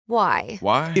Why?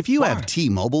 Why? If you have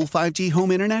T-Mobile 5G home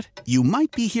internet, you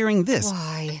might be hearing this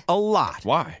Why? a lot.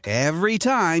 Why? Every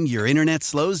time your internet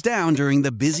slows down during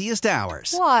the busiest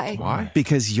hours. Why? Why?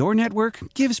 Because your network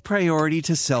gives priority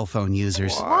to cell phone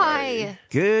users. Why?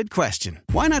 Good question.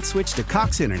 Why not switch to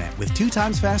Cox Internet with 2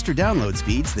 times faster download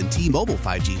speeds than T-Mobile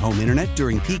 5G home internet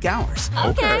during peak hours?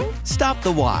 Okay. Stop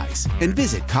the whys and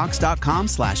visit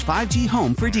cox.com/5G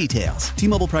home for details.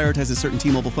 T-Mobile prioritizes certain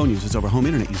T-Mobile phone users over home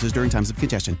internet users during times of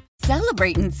congestion.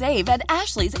 Celebrate and save at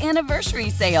Ashley's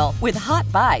Anniversary Sale. With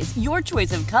Hot Buys, your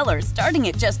choice of colors starting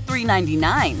at just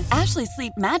 $3.99. Ashley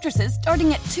Sleep mattresses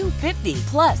starting at $2.50.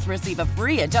 Plus, receive a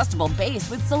free adjustable base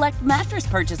with select mattress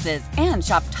purchases. And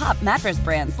shop top mattress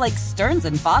brands like Stearns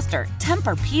 & Foster,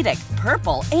 Tempur-Pedic,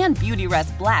 Purple, and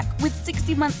Beautyrest Black with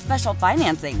 60-month special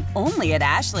financing. Only at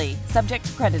Ashley. Subject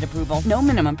to credit approval. No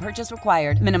minimum purchase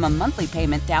required. Minimum monthly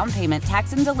payment, down payment,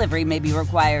 tax, and delivery may be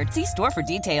required. See store for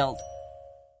details.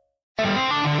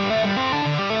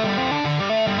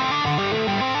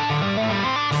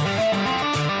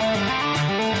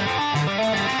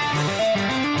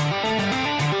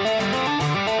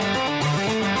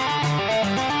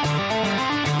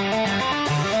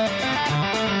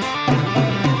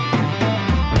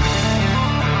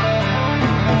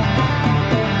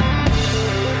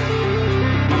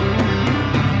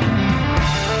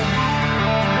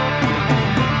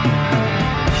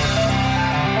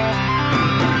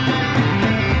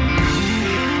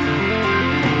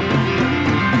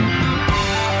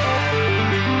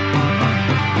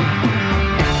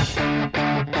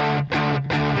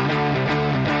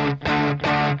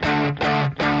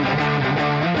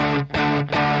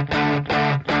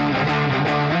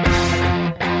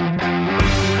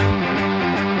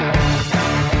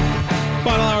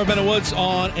 Woods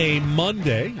on a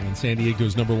Monday on San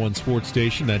Diego's #1 sports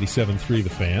station, 97.3 The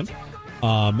Fan.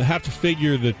 Have to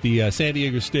figure that the San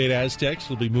Diego State Aztecs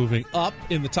will be moving up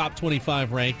in the top 25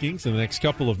 rankings in the next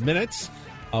couple of minutes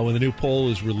when the new poll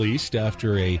is released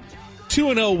after a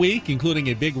 2-0 week, including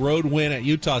a big road win at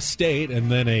Utah State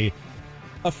and then a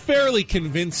fairly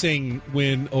convincing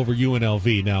win over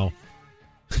UNLV. Now,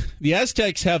 the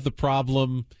Aztecs have the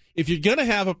problem, if you're going to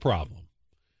have a problem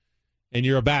and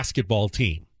you're a basketball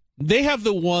team, they have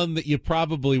the one that you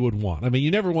probably would want. I mean, you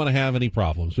never want to have any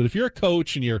problems, but if you're a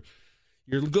coach and you're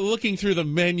looking through the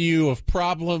menu of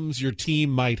problems your team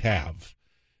might have,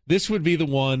 this would be the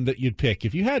one that you'd pick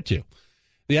if you had to.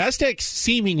 The Aztecs,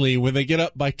 seemingly, when they get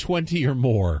up by 20 or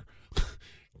more,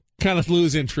 kind of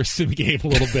lose interest in the game a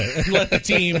little bit and let the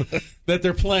team that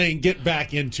they're playing get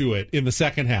back into it in the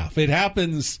second half. It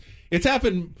happens. It's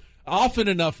happened often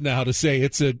enough now to say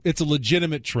it's a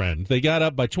legitimate trend. They got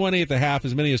up by 20 at the half,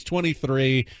 as many as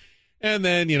 23, and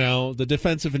then, the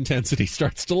defensive intensity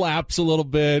starts to lapse a little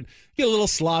bit, get a little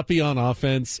sloppy on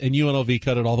offense, and UNLV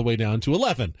cut it all the way down to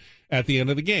 11 at the end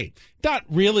of the game. Not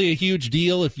really a huge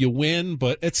deal if you win,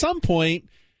 but at some point,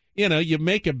 you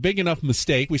make a big enough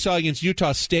mistake. We saw against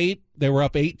Utah State, they were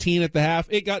up 18 at the half.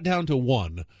 It got down to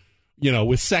 1,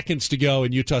 with seconds to go,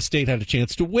 and Utah State had a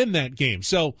chance to win that game.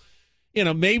 So,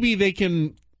 maybe they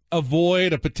can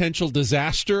avoid a potential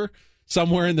disaster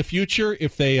somewhere in the future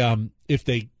if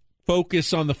they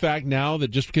focus on the fact now that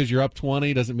just because you're up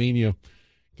 20 doesn't mean you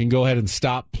can go ahead and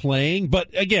stop playing. But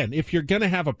again, if you're going to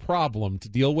have a problem to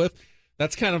deal with,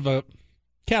 that's kind of a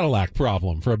Cadillac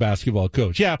problem for a basketball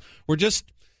coach. Yeah, when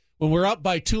we're up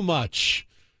by too much,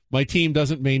 my team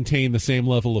doesn't maintain the same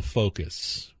level of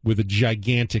focus with a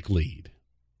gigantic lead.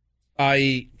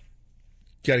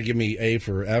 Got to give me A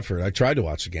for effort. I tried to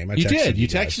watch the game. You did. You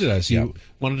texted us. You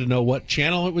wanted to know what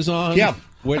channel it was on. Yeah.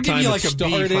 What time it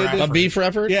started. A B for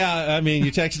effort? Yeah. I mean,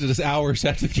 you texted us hours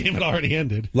after the game had already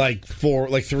ended. Like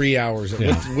 3 hours.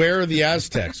 Yeah. Where are the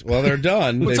Aztecs? Well, they're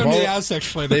done. What time do the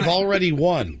Aztecs play? They've already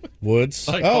won, Woods.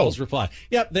 I like Paul's reply.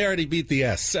 Yep, they already beat the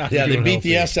S. They beat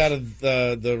the S out of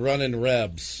the running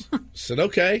Rebs. Said,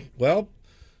 okay, well,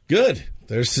 good.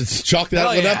 Chalk that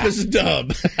one up as a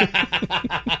dub.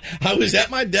 I was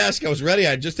at my desk. I was ready.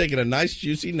 I had just taken a nice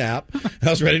juicy nap.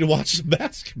 I was ready to watch some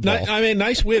basketball.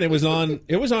 Nice win. It was on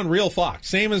Real Fox,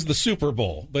 same as the Super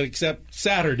Bowl, but except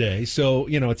Saturday. So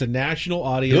it's a national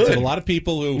audience. Good. And a lot of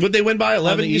people who would they win by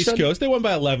 11? On the East Coast, they won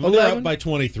by 11. They're up by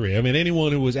 23. I mean,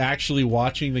 anyone who was actually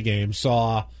watching the game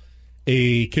saw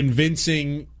a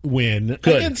convincing win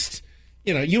against.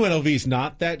 UNLV's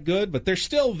not that good, but they're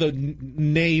still the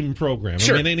name program.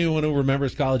 Sure. I mean, anyone who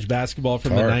remembers college basketball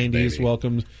from the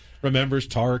 90s remembers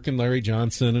Tark and Larry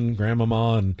Johnson and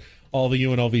Grandmama and all the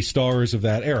UNLV stars of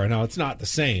that era. Now, it's not the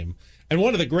same. And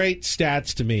one of the great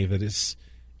stats to me that is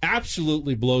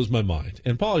absolutely blows my mind,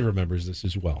 and Paulie remembers this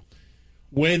as well.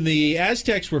 When the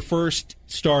Aztecs were first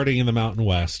starting in the Mountain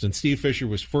West and Steve Fisher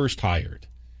was first hired,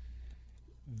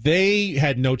 they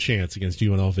had no chance against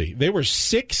UNLV. They were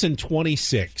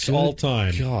 6-26 all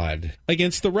time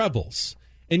against the Rebels.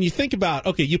 And you think about,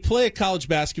 okay, you play a college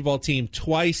basketball team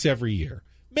twice every year,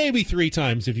 maybe 3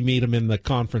 times if you meet them in the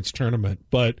conference tournament,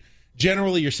 but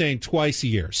generally you're saying twice a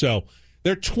year. So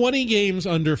they're 20 games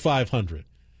under 500.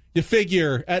 You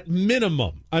figure at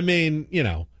minimum, I mean, you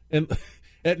know, and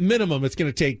at minimum it's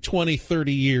going to take 20,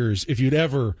 30 years if you'd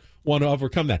ever want to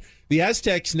overcome that. The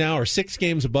Aztecs now are 6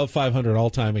 games above 500 all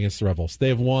time against the Rebels. They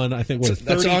have won, I think,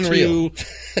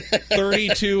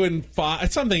 32 and 5.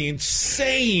 It's something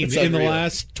insane in the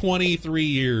last 23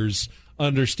 years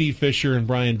under Steve Fisher and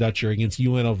Brian Dutcher against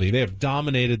UNLV. They have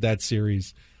dominated that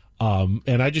series. And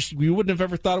we wouldn't have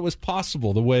ever thought it was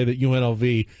possible the way that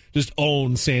UNLV just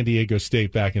owned San Diego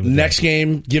State back in the day. Next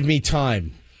game, give me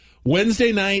time.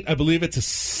 Wednesday night, I believe it's a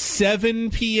 7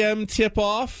 p.m.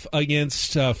 tip-off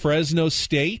against Fresno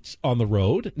State on the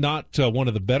road. Not one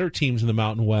of the better teams in the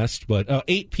Mountain West, but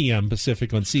 8 p.m.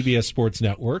 Pacific on CBS Sports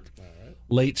Network. All right.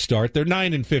 Late start. They're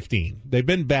 9-15. They've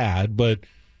been bad, but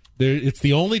it's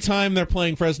the only time they're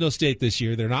playing Fresno State this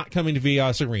year. They're not coming to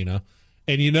Vias Arena.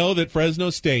 And you know that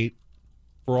Fresno State,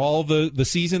 for all the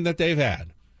season that they've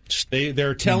had,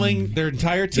 they're telling their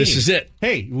entire team, this is it.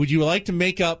 Hey, would you like to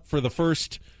make up for the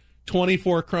first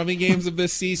 24 crummy games of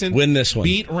this season? Win this one.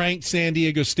 Beat ranked San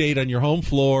Diego State on your home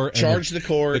floor. Charge the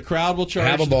court. The crowd will charge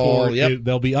have a the ball. court. Yep.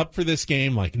 They'll be up for this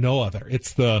game like no other.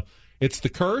 It's the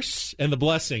curse and the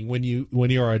blessing when you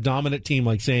are a dominant team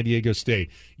like San Diego State.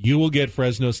 You will get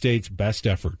Fresno State's best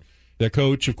effort. Their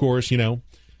coach, of course, you know,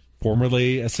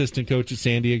 formerly assistant coach at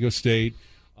San Diego State,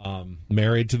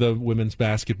 married to the women's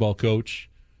basketball coach.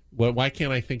 Why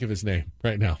can't I think of his name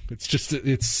right now?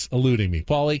 It's eluding me.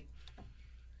 Paulie,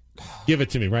 give it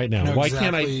to me right now. Why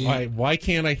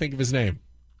can't I think of his name?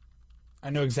 I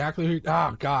know exactly who.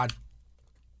 Oh God!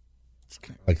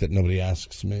 Like that. Nobody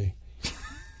asks me.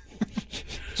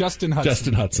 Justin Hudson.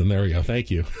 Justin Hudson. There we go.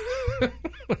 Thank you.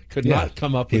 Could not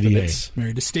come up with idiots. a name.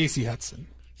 Married to Stacey Hudson.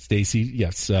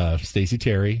 Stacey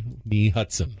Terry, Nee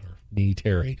Hudson, or Nee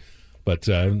Terry. But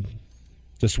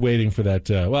just waiting for that.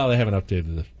 They haven't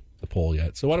updated the poll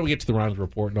yet. So why don't we get to the Roundel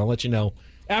Report, and I'll let you know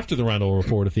after the Roundel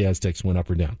Report if the Aztecs went up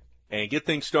or down. And get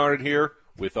things started here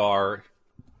with our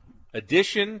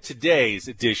today's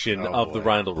edition of the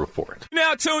Roundel Report.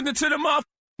 Now tuned into the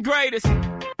greatest.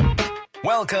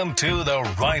 Welcome to the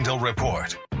Roundel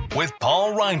Report with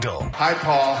Paul Reindl. Hi,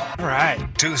 Paul. All right.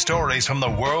 2 stories from the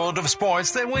world of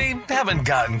sports that we haven't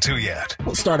gotten to yet.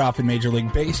 We'll start off in Major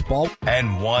League Baseball.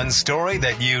 And 1 story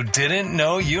that you didn't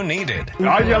know you needed.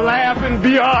 Are you laughing,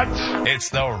 biatch? It's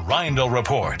the Reindl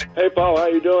Report. Hey, Paul, how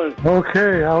you doing?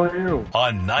 Okay, how are you?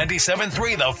 On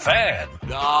 97.3 The Fan.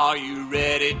 Are you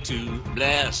ready to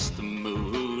bless the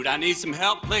mood? I need some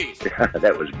help, please.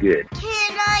 That was good.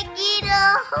 Can I get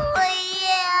a oh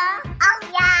yeah? Oh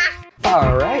yeah.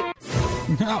 All right.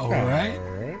 All right.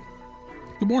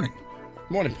 Good morning.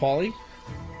 Good morning, Paulie.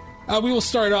 We will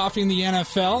start off in the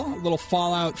NFL. A little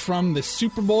fallout from the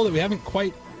Super Bowl that we haven't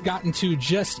quite gotten to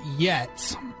just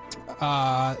yet.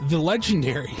 The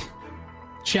legendary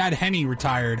Chad Henne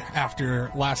retired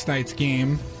after last night's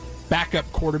game.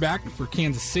 Backup quarterback for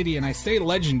Kansas City. And I say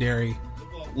legendary.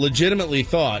 Legitimately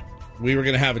thought we were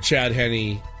going to have a Chad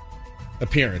Henne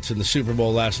appearance in the Super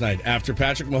Bowl last night after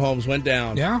Patrick Mahomes went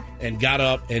down and got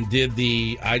up and did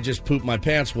the I just pooped my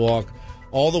pants walk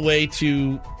all the way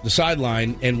to the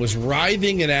sideline and was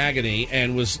writhing in agony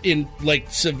and was in like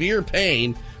severe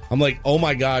pain. I'm like, oh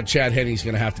my God, Chad Henne's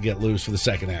going to have to get loose for the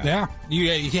second half. Yeah,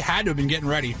 he had to have been getting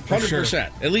ready. 100%, sure.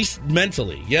 At least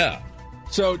mentally, yeah.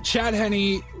 So Chad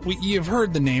Henne, you've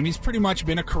heard the name. He's pretty much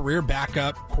been a career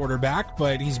backup quarterback,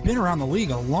 but he's been around the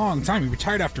league a long time. He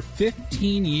retired after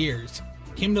 15 years.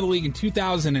 Came to the league in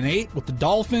 2008 with the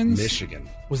Dolphins. Michigan.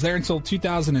 Was there until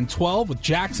 2012 with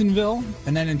Jacksonville.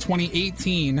 And then in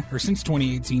 2018, or since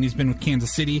 2018, he's been with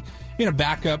Kansas City in a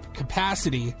backup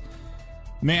capacity.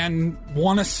 Man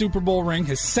won a Super Bowl ring,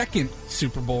 his second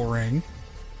Super Bowl ring.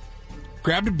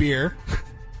 Grabbed a beer,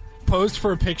 posed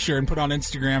for a picture, and put on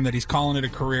Instagram that he's calling it a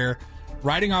career,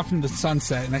 riding off into the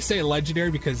sunset. And I say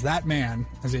legendary because that man,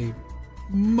 as a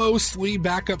mostly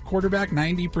backup quarterback,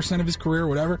 90% of his career,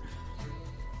 whatever,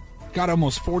 got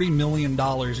almost $40 million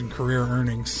in career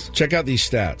earnings. Check out these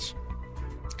stats.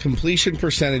 Completion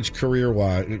percentage career.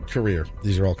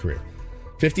 These are all career.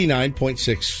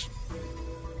 59.6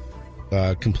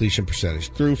 completion percentage.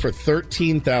 Threw for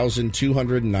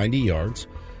 13,290 yards.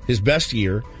 His best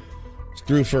year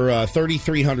threw for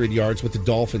 3,300 yards with the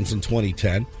Dolphins in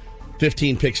 2010.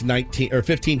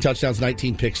 15 touchdowns,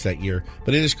 19 picks that year.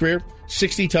 But in his career,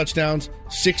 60 touchdowns,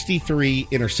 63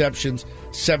 interceptions,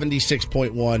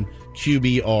 76.1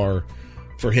 QBR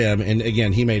for him. And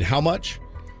again, he made how much?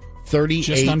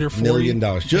 $38 million.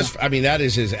 That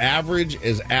is as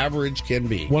average can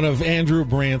be. One of Andrew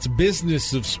Brandt's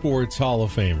Business of Sports Hall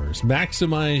of Famers.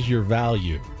 Maximize your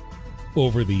value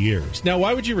over the years. Now,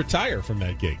 why would you retire from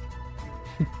that gig?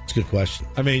 It's a good question.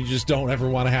 I mean, you just don't ever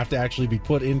want to have to actually be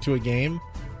put into a game.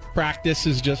 Practice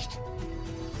is you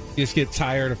just get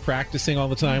tired of practicing all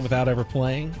the time without ever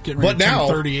playing. Getting ready to turn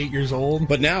 38 years old.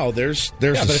 But now there's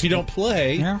but if you don't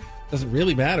play, it doesn't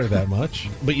really matter that much.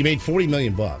 But you made $40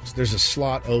 million. There's a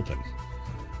slot open.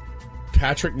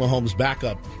 Patrick Mahomes'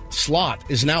 backup slot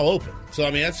is now open.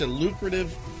 So, that's a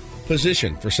lucrative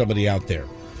position for somebody out there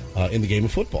in the game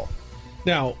of football.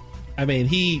 Now,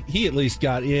 he at least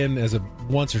got in as a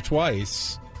once or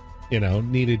twice,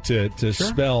 needed to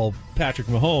spell Patrick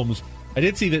Mahomes. I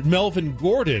did see that Melvin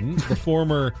Gordon, the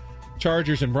former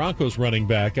Chargers and Broncos running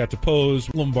back, got to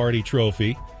pose Lombardi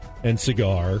Trophy and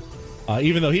cigar,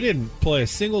 even though he didn't play a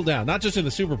single down, not just in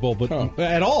the Super Bowl, but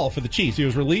at all for the Chiefs. He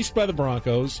was released by the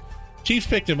Broncos. Chiefs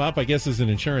picked him up, I guess, as an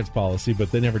insurance policy, but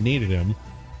they never needed him.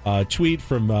 Tweet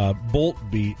from Bolt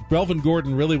Beat. Melvin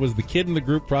Gordon really was the kid in the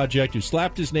group project who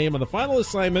slapped his name on the final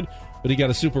assignment, but he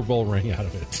got a Super Bowl ring out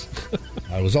of it.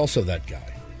 I was also that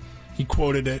guy. He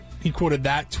quoted it. He quoted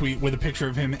that tweet with a picture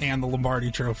of him and the Lombardi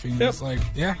Trophy. And it's like,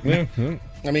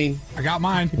 I got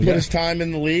mine. He put his time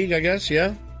in the league, I guess,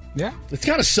 yeah? Yeah. It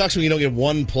kind of sucks when you don't get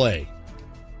one play.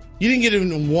 You didn't get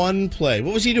even one play.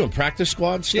 What was he doing? Practice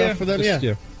squad stuff for them?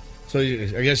 Yeah. So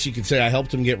I guess you could say I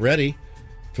helped him get ready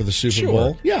for the Super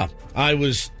Bowl. Yeah. I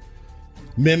was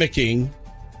mimicking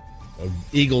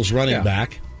Eagles running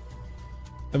back.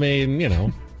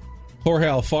 Jorge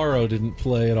Alfaro didn't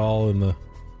play at all in the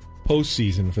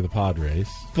postseason for the Padres,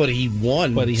 but he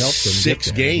won. But he helped them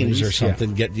 6 games or something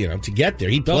to get there.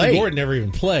 He played. Gordon never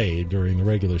even played during the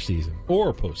regular season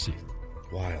or postseason.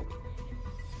 Wild.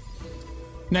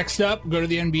 Next up, go to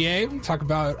the NBA. Talk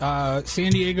about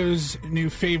San Diego's new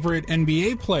favorite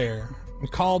NBA player,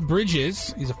 Mikal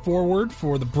Bridges. He's a forward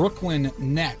for the Brooklyn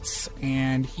Nets,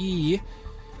 and he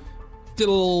did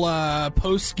a little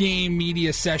post-game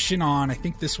media session on, I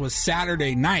think this was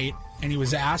Saturday night, and he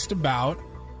was asked about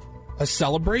a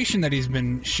celebration that he's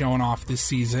been showing off this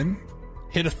season.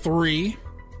 Hit a 3,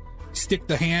 stick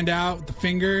the hand out with the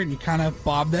finger, and you kind of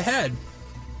bob the head.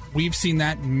 We've seen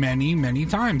that many, many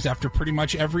times after pretty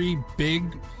much every big,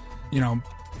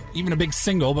 even a big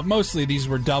single, but mostly these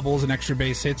were doubles and extra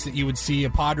base hits that you would see a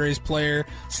Padres player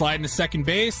slide into second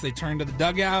base. They turn to the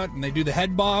dugout and they do the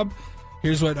head bob.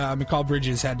 Here's what Mikal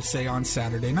Bridges had to say on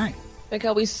Saturday night.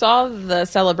 Mikal, we saw the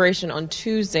celebration on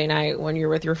Tuesday night when you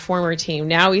were with your former team.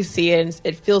 Now we see it, and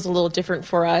it feels a little different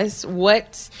for us.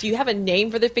 Do you have a name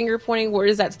for the finger pointing? Where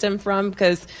does that stem from?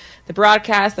 Because the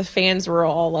broadcast, the fans were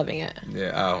all loving it.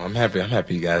 Yeah, I'm happy. I'm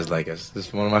happy you guys like us. This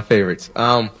is one of my favorites.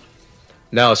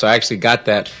 No, so I actually got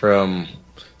that from.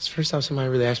 It's the first time somebody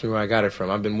really asked me where I got it from.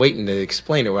 I've been waiting to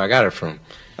explain it where I got it from.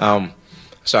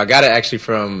 So I got it actually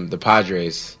from the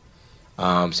Padres.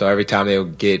 So every time they'll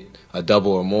get a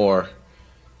double or more,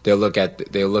 they'll look at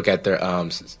their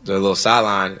little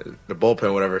sideline, the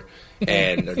bullpen, whatever,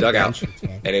 and their dugout,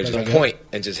 and it was just point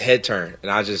and just head turn.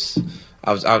 And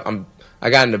I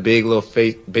got in a big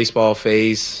little baseball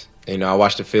phase. I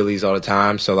watch the Phillies all the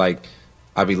time, so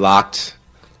I'd be locked.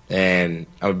 And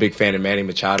I'm a big fan of Manny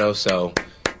Machado, so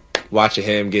watching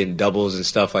him getting doubles and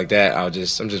stuff like that, I'm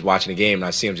just watching the game and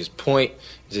I see him just point,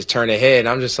 just turn their head, and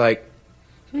I'm just like,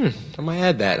 I might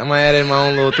add that. I might add it in my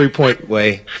own little 3-point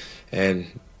way, and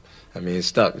it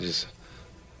stuck. Just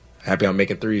happy I'm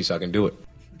making threes so I can do it.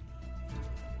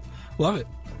 Love it.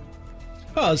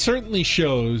 Well, it certainly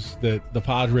shows that the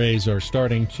Padres are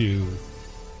starting to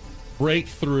break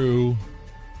through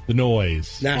the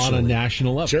noise on a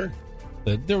national level. Sure.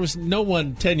 There was no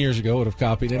one 10 years ago would have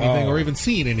copied anything or even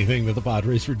seen anything that the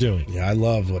Padres were doing. Yeah, I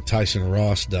love what Tyson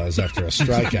Ross does after a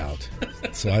strikeout.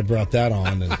 So I brought that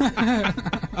on and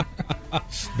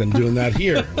been doing that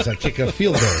here as I kick a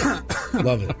field goal.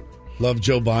 Love it. Love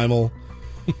Joe Beimel.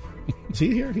 Is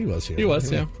he here? He was here. He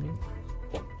was, yeah.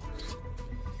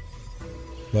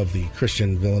 Love the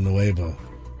Christian Villanueva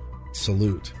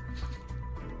salute.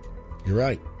 You're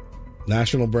right.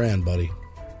 National brand, buddy.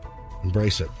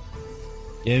 Embrace it.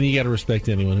 And you got to respect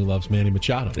anyone who loves Manny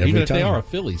Machado, even if they are a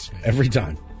Phillies fan. Every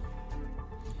time.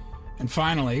 And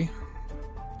finally,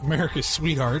 America's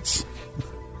sweethearts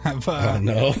have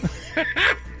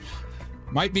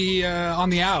might be on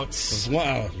the outs.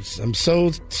 Wow, I'm so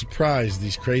surprised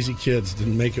these crazy kids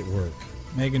didn't make it work.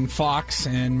 Megan Fox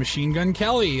and Machine Gun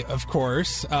Kelly, of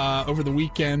course. Over the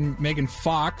weekend, Megan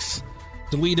Fox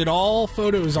deleted all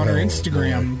photos on her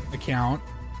Instagram account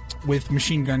with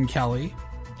Machine Gun Kelly.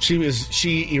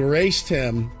 She erased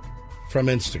him from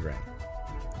Instagram.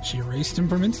 She erased him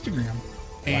from Instagram. Wow.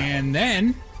 And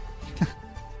then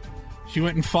she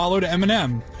went and followed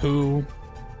Eminem, who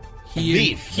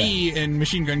he and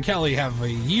Machine Gun Kelly have a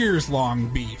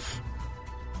years-long beef.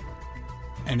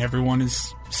 And everyone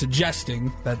is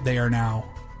suggesting that they are now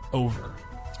over.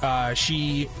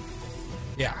 They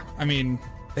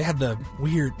had the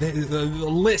weird,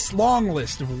 long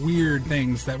list of weird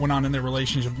things that went on in their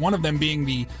relationship. One of them being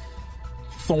the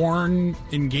thorn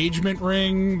engagement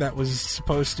ring that was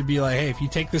supposed to be like, hey, if you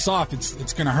take this off,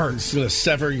 it's going to hurt. It's going to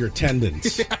sever your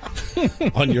tendons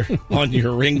on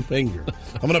your ring finger.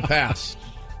 I'm going to pass.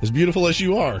 As beautiful as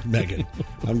you are, Megan,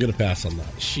 I'm going to pass on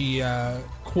that. She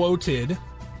quoted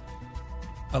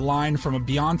a line from a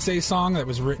Beyonce song that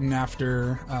was written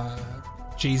after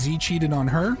Jay-Z cheated on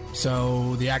her.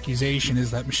 So the accusation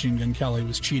is that Machine Gun Kelly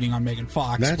was cheating on Megan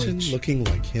Fox. Imagine looking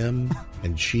like him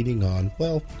and cheating on,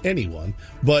 well, anyone,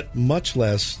 but much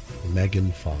less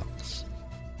Megan Fox.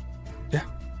 Yeah.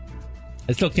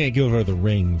 I still can't get over the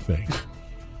ring thing.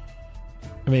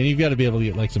 I mean, you've got to be able to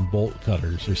get like some bolt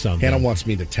cutters or something. Hannah wants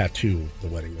me to tattoo the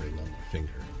wedding ring on my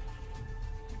finger.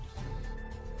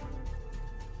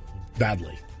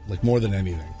 Badly. Like more than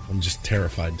anything. I'm just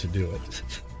terrified to do it.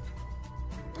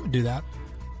 I would do that.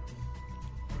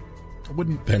 I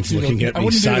wouldn't. Ben's looking at me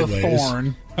sideways. Do the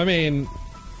thorn. I mean,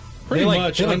 pretty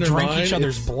much they under drank mine, each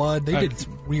other's blood. They did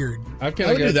weird. I've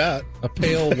kind of got do that. A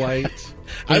pale white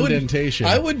indentation.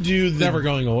 I would do the never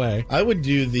going away. I would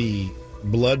do the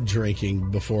blood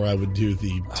drinking before I would do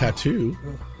the tattoo.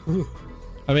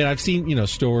 I mean, I've seen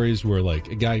stories where like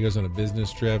a guy goes on a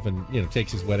business trip and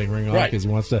takes his wedding ring off because he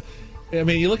wants to. I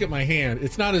mean, you look at my hand;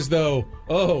 it's not as though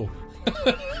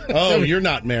you're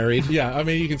not married. Yeah, I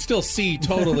mean, you can still see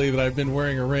totally that I've been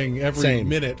wearing a ring every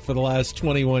minute for the last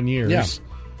 21 years. Yeah.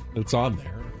 It's on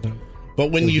there.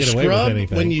 But when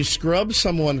you scrub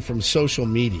someone from social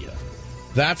media,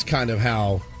 that's kind of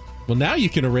how. Well, now you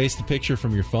can erase the picture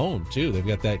from your phone too. They've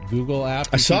got that Google app.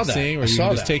 I saw that. Where you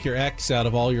can just take your X out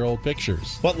of all your old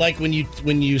pictures. But like when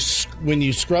you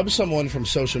scrub someone from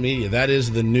social media, that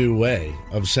is the new way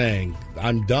of saying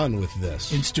I'm done with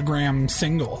this. Instagram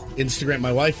single.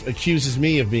 My wife accuses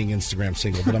me of being Instagram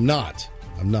single, but I'm not.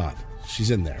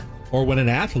 She's in there. Or when an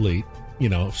athlete,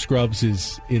 scrubs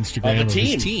his Instagram of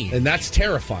his team. And that's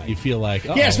terrifying. You feel like,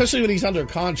 yeah, especially when he's under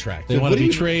contract. They want to be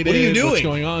traded. What are you doing? What's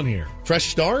going on here? Fresh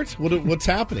start? What's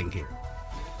happening here?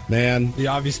 Man. The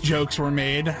obvious jokes were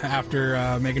made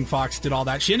after Megan Fox did all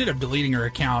that. She ended up deleting her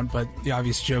account, but the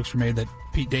obvious jokes were made that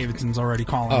Pete Davidson's already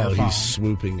calling her phone. Oh, he's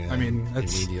swooping in. I mean,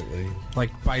 that's immediately.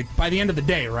 Like by the end of the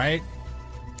day, right?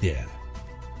 Yeah.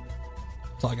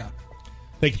 That's all I got.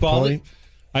 Thank you, Paul.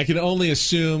 I can only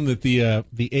assume that the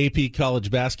AP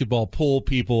college basketball poll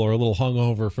people are a little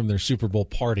hungover from their Super Bowl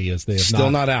party, as they have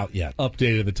still not out yet.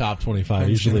 Updated the top 25.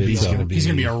 He's going to be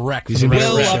a wreck. He's going to be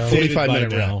a wreck.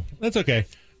 45-minute round. That's okay.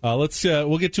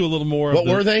 We'll get to a little more. What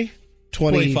were they?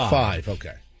 25.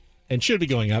 Okay, and should be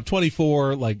going up.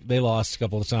 24. Like they lost a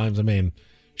couple of times. I mean,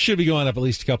 should be going up at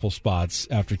least a couple spots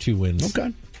after 2 wins.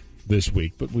 Okay. This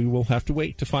week, but we will have to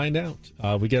wait to find out.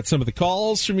 We got some of the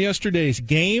calls from yesterday's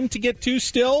game to get to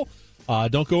still.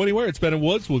 Don't go anywhere. It's Ben and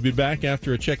Woods. We'll be back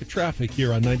after a check of traffic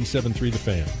here on 97.3 The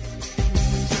Fan.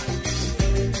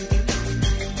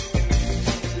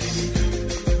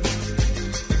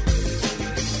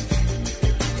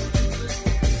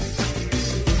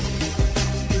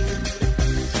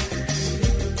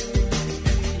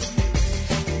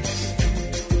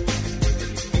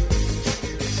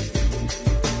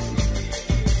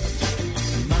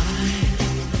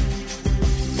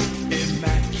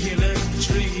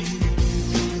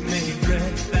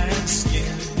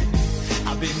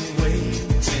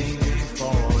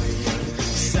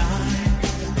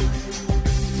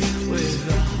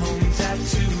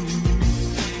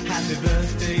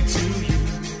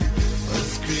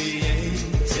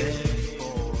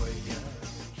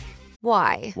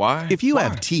 Why? Why? If you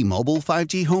have T-Mobile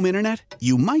 5G home internet,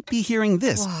 you might be hearing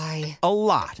this Why? a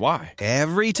lot. Why?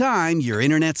 Every time your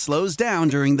internet slows down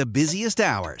during the busiest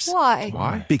hours. Why?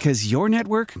 Why? Because your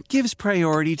network gives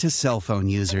priority to cell phone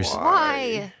users.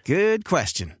 Why? Good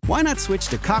question. Why not switch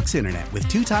to Cox Internet with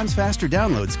 2 times faster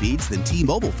download speeds than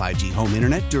T-Mobile 5G home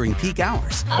internet during peak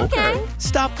hours? Okay.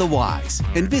 Stop the whys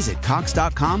and visit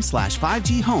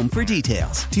Cox.com/5G home for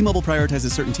details. T-Mobile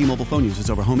prioritizes certain T-Mobile phone users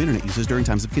over home internet users during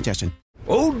times of congestion.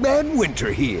 Old Man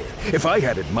Winter here. If I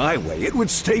had it my way, it would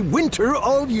stay winter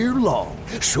all year long.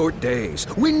 Short days,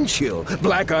 wind chill,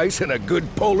 black ice, and a good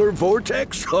polar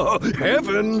vortex. Oh,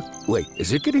 heaven. Wait,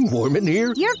 is it getting warm in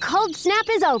here? Your cold snap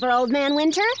is over, Old Man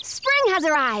Winter. Spring has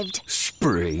arrived.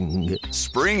 Spring.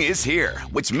 Spring is here,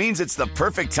 which means it's the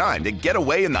perfect time to get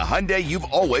away in the Hyundai you've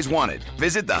always wanted.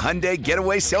 Visit the Hyundai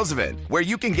Getaway Sales Event, where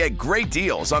you can get great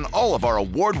deals on all of our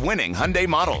award-winning Hyundai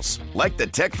models, like the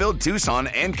tech-filled Tucson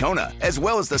and Kona, as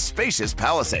well as the spacious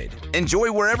Palisade.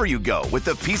 Enjoy wherever you go with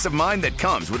the peace of mind that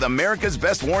comes with America's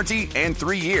best warranty and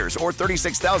 3 years or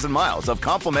 36,000 miles of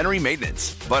complimentary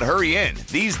maintenance. But hurry in,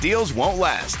 these deals won't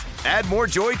last. Add more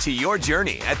joy to your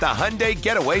journey at the Hyundai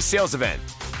Getaway Sales Event.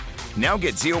 Now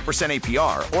get 0%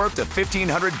 APR or up to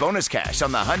 $1,500 bonus cash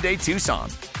on the Hyundai Tucson.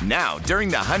 Now, during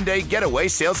the Hyundai Getaway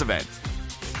Sales Event.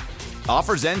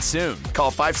 Offers end soon.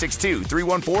 Call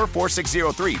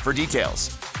 562-314-4603 for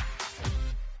details.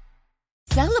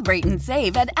 Celebrate and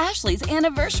save at Ashley's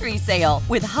Anniversary Sale.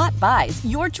 With Hot Buys,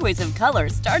 your choice of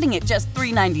colors starting at just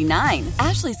 $3.99.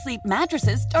 Ashley Sleep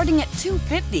mattresses starting at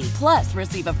 $2.50. Plus,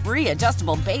 receive a free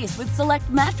adjustable base with select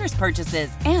mattress purchases.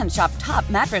 And shop top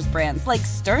mattress brands like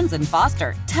Stearns &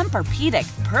 Foster,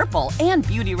 Tempur-Pedic, Purple, and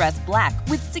Beautyrest Black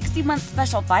with 60-month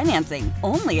special financing.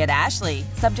 Only at Ashley.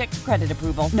 Subject to credit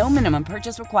approval. No minimum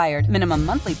purchase required. Minimum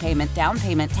monthly payment, down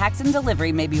payment, tax, and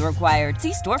delivery may be required.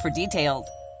 See store for details.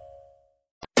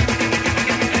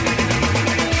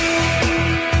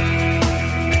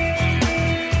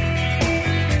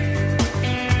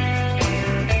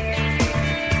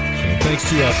 Thanks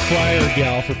to Fryer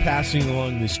Gal for passing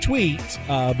along this tweet.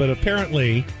 But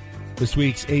apparently, this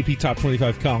week's AP Top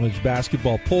 25 College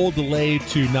Basketball poll delayed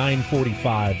to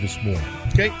 9:45 this morning.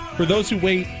 Okay. For those who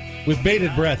wait with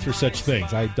bated breath for such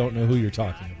things, I don't know who you're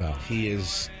talking about. He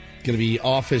is going to be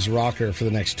off his rocker for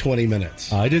the next 20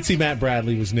 minutes. I did see Matt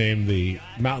Bradley was named the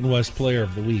Mountain West Player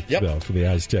of the Week, though, for the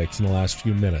Aztecs in the last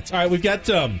few minutes. All right, we've got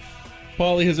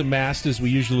Paulie has amassed, as we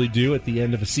usually do at the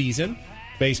end of a season.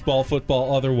 Baseball,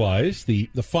 football, otherwise, the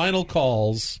final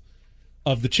calls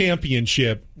of the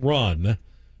championship run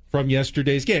from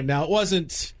yesterday's game. Now, it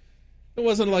wasn't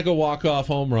like a walk-off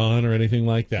home run or anything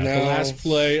like that. No. The last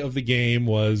play of the game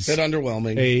was a bit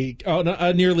underwhelming.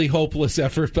 A nearly hopeless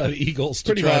effort by the Eagles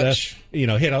to try to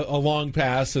hit a long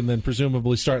pass and then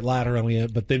presumably start laterally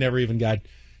it, but they never even got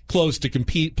close to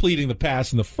completing the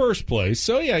pass in the first place.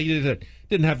 So, yeah, you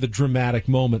didn't have the dramatic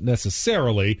moment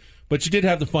necessarily. But you did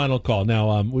have the final call.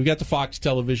 Now, we've got the Fox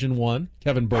Television one.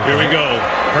 Kevin Burkhardt. Here we go.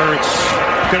 Hurts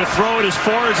going to throw it as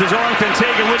far as his arm can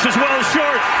take it, which is well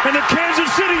short. And the Kansas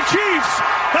City Chiefs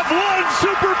have won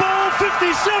Super Bowl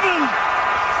 57.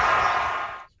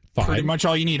 Fine. Pretty much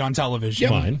all you need on television.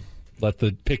 Fine. Let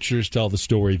the pictures tell the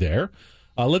story there.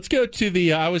 Let's go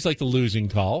to I always like the losing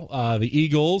call. The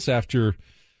Eagles, after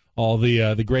all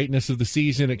the greatness of the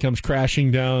season, it comes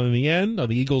crashing down in the end on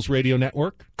the Eagles radio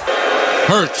network.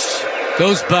 Hurts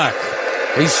goes back.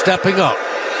 He's stepping up.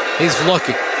 He's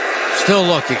looking. Still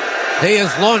looking. He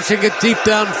is launching it deep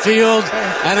downfield,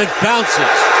 and it bounces.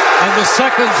 And the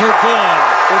seconds are gone.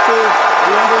 This is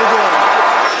the end of the game.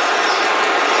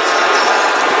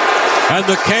 And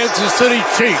the Kansas City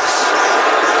Chiefs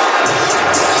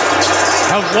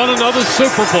have won another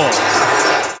Super Bowl.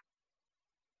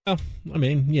 Well, I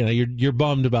mean, you're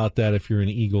bummed about that if you're an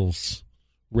Eagles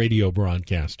radio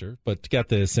broadcaster, but got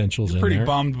the essentials in there. Pretty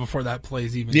bummed before that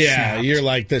plays even snapped. You're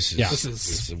like, this Yeah.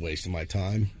 is a waste of my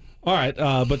time. All right,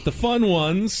 but the fun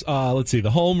ones, let's see,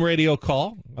 the home radio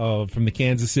call from the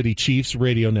Kansas City Chiefs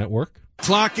radio network.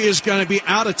 Clock is going to be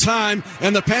out of time,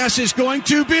 and the pass is going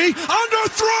to be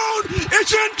underthrown.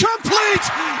 It's incomplete.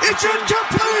 It's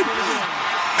incomplete.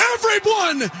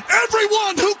 Everyone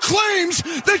who claims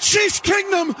the Chiefs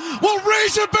Kingdom will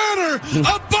raise a banner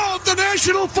above the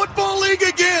National Football League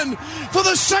again. For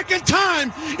the second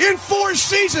time in 4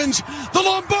 seasons, the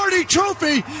Lombardi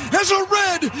Trophy has a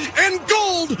red and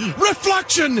gold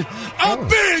reflection. A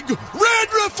big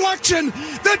red reflection.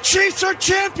 The Chiefs are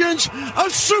champions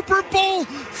of Super Bowl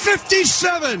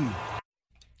 57.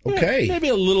 Okay. Maybe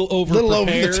a little over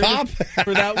the top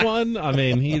for that one. I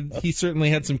mean, he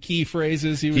certainly had some key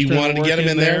phrases. He wanted to get him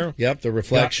in there. Yep, the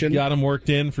reflection. Got him worked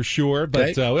in for sure.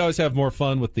 But we always have more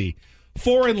fun with the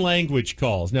foreign language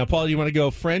calls. Now, Paul, you want to go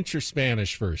French or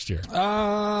Spanish first here?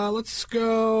 Let's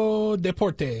go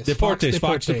Deportes. Fox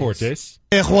Deportes.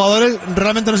 Jugadores,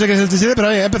 realmente no sé qué es el 17, pero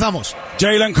ahí empezamos.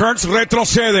 Jalen Hurts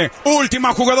retrocede.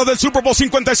 Última jugada del Super Bowl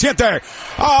 57.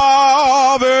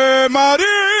 ¡Ave María!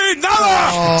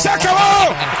 ¡Nada! ¡Se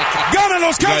acabó! ¡Ganan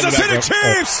los Kansas City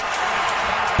Chiefs!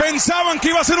 Pensaban que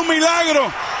iba a ser un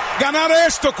milagro ganar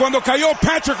esto cuando cayó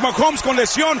Patrick Mahomes con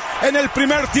lesión en el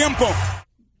primer tiempo.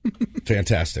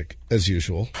 Fantastic, as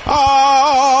usual.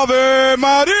 Ave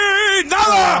Maria,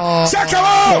 nada, se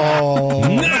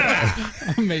acabó.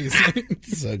 Amazing.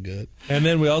 So good. And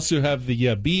then we also have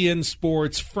the BN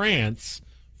Sports France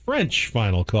French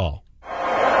final call.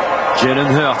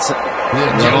 Jalen Hurts. On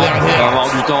va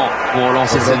avoir du temps pour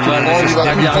lancer cette balle. C'est la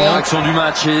dernière réaction du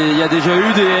match. Et il y a déjà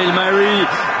eu des Hail Mary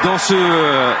dans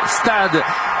ce stade.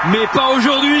 Mais pas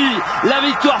aujourd'hui. La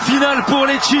victoire finale pour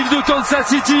les Chiefs de Kansas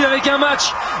City avec un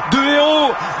match de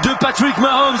héros de Patrick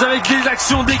Mahomes avec des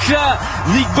actions d'éclat.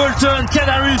 Nick Bolton,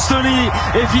 Kadarius Toney.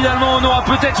 Et finalement, on aura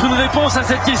peut-être une réponse à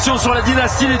cette question sur la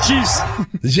dynastie des Chiefs.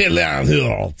 Jalen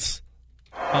Hurts.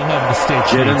 I'll have the stage.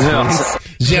 Jalen Hurts.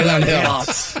 Jalen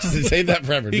Hurts. Say that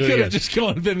forever. He could have just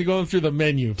been going through the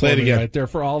menu. Play it again. Right there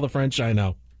for all the French I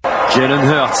know. Jalen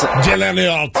Hurts. Jalen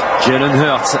Hurts. Jalen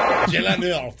Hurts. Jalen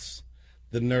Hurts.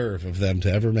 The nerve of them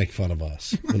to ever make fun of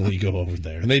us when we go over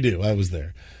there. And they do. I was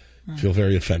there. Feel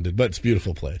very offended, but it's a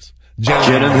beautiful place.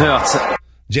 Jalen Hurts.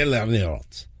 Jalen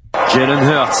Hurts. Jalen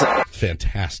Hurts.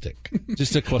 Fantastic.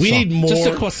 Just a croissant. We need more. Just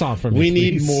a croissant for me. We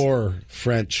need please. more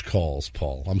French calls,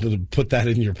 Paul. I'm going to put that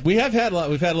in your. We've had a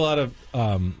lot of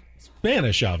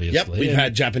Spanish, obviously. Yep, we've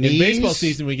had Japanese. In baseball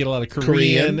season, we get a lot of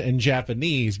Korean and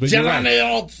Japanese. But you're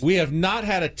right. We have not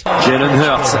had a ton. Jalen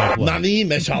Hurts. Nani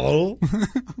Mechalo.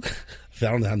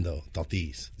 Fernando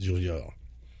Tatis Jr.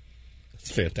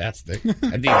 It's fantastic.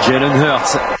 Jalen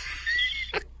Hurts.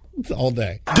 All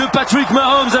day. De Patrick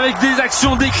Mahomes avec des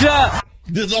actions d'éclat.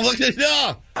 De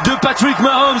Patrick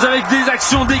Mahomes avec des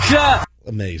actions d'éclat.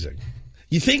 Amazing.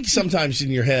 You think sometimes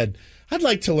in your head, I'd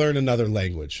like to learn another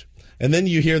language. And then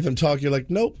you hear them talk, you're like,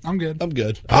 nope. I'm good. I'm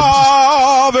good.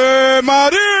 Ave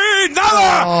Maria,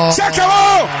 nada, se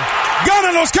acabó.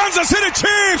 Ganan los Kansas City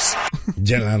Chiefs.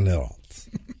 Jalen Hurts.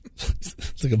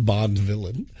 It's like a Bond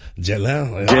villain.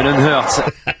 Jalen Hurts.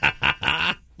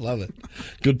 Love it.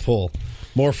 Good pull.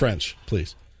 More French,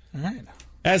 please. All right.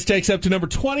 Aztecs up to number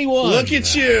 21. Look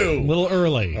at you. A little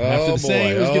early. Oh, After the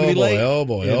saying it was going to be late.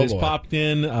 It has popped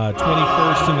in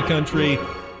 21st in the country,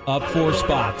 up 4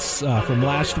 spots from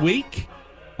last week.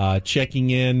 Checking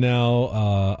in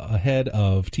now ahead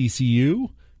of TCU,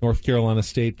 North Carolina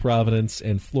State, Providence,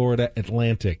 and Florida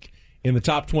Atlantic. In the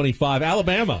top 25,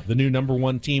 Alabama, the new number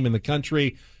 1 team in the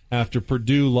country, after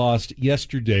Purdue lost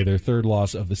yesterday, their 3rd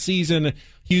loss of the season.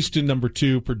 Houston, number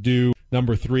 2, Purdue,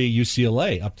 number 3,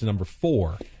 UCLA, up to number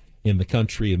 4 in the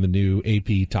country in the new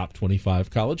AP Top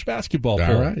 25 college basketball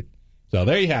poll. All right. So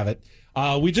there you have it.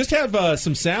 We just have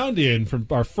some sound in from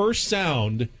our first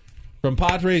sound from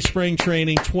Padres Spring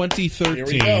Training 2013. Here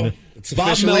we go. It's Bob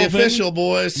officially Melvin official,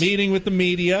 boys. Meeting with the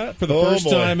media for the first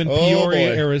time in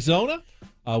Peoria, Arizona.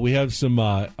 We have some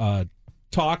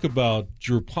talk about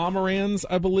Drew Pomeranz,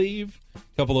 I believe. A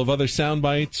couple of other sound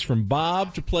bites from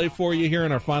Bob to play for you here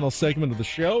in our final segment of the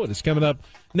show. It is coming up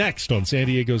next on San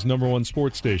Diego's number 1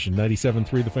 sports station,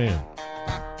 97.3 The Fan.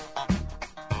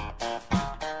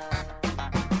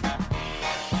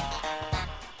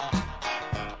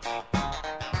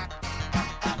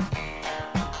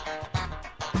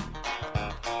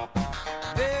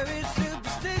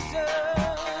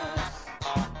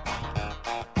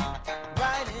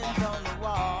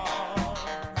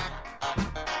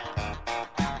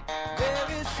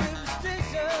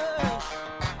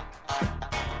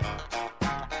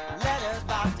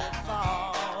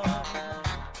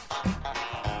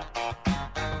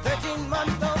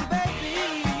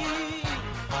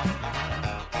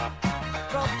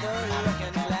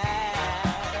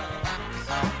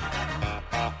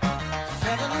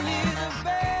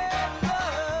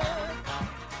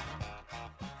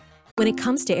 When it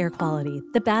comes to air quality,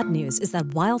 the bad news is that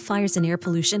wildfires and air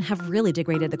pollution have really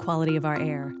degraded the quality of our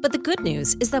air. But the good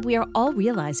news is that we are all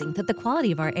realizing that the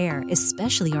quality of our air,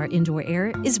 especially our indoor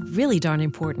air, is really darn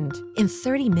important. In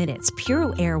 30 minutes,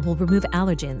 Puro Air will remove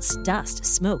allergens, dust,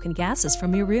 smoke, and gases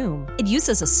from your room. It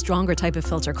uses a stronger type of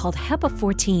filter called HEPA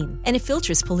 14, and it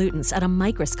filters pollutants at a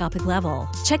microscopic level.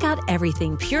 Check out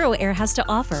everything Puro Air has to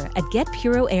offer at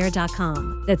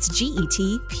getpuroair.com. That's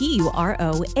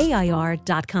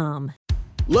GetPuroAir.com.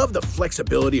 Love the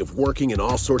flexibility of working in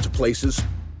all sorts of places?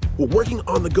 Well, working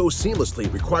on the go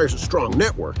seamlessly requires a strong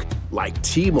network like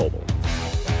T-Mobile.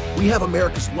 We have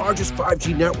America's largest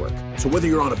 5G network, so whether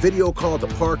you're on a video call at the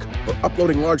park or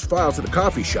uploading large files at the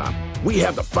coffee shop, we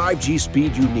have the 5G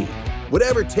speed you need.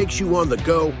 Whatever takes you on the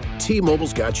go,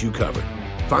 T-Mobile's got you covered.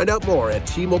 Find out more at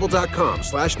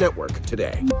T-Mobile.com/network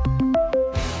today.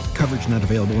 Coverage not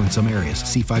available in some areas.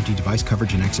 See 5G device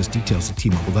coverage and access details at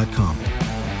T-Mobile.com.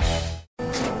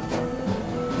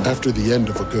 After the end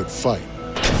of a good fight,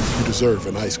 you deserve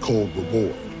an ice-cold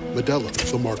reward. Medalla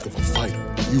is the mark of a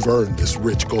fighter. you've earned this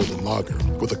rich golden lager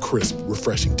with a crisp,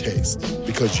 refreshing taste.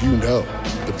 Because you know,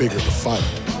 the bigger the fight,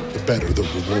 the better the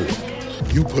reward.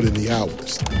 You put in the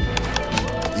hours,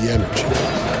 the energy,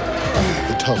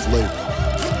 the tough labor.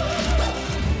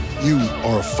 You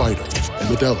are a fighter,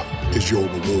 and Modelo is your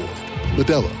reward.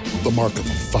 Modelo, the mark of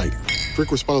a fighter.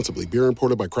 Drink responsibly. Beer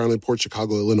imported by Crown Imports,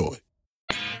 Chicago, Illinois.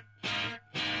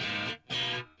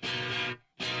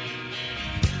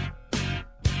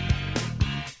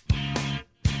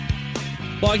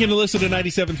 Log in to listen to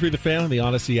 97.3 The Fan on the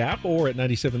Odyssey app or at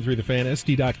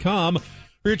 97.3thefansd.com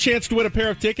for your chance to win a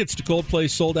pair of tickets to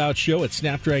Coldplay's sold-out show at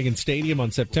Snapdragon Stadium on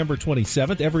September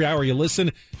 27th. Every hour you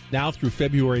listen now through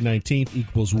February 19th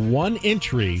equals one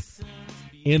entry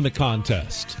in the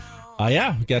contest.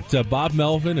 Got Bob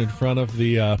Melvin in front of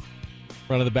the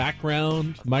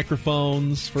background,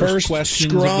 microphones, first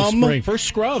questions scrum. of the spring. First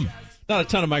scrum. Not a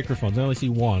ton of microphones. I only see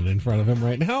one in front of him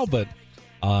right now, but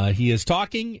he is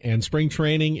talking, and spring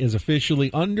training is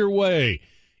officially underway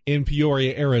in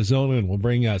Peoria, Arizona, and we'll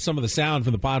bring some of the sound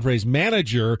from the Padres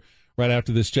manager right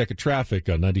after this check of traffic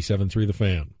on 97.3 The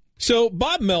Fan. So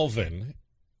Bob Melvin,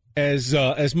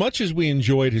 as much as we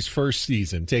enjoyed his first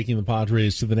season taking the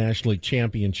Padres to the National League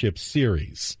Championship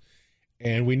Series,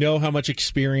 and we know how much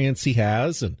experience he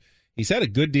has, and he's had a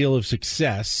good deal of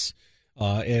success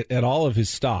at all of his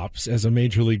stops as a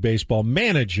Major League Baseball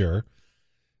manager,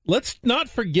 let's not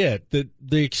forget that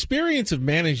the experience of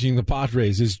managing the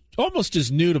Padres is almost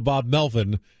as new to Bob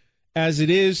Melvin as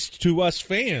it is to us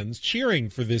fans cheering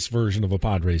for this version of a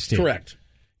Padres team. Correct.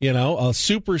 You know, a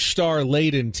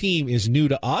superstar-laden team is new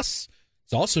to us.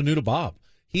 It's also new to Bob.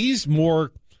 He's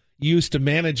more used to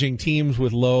managing teams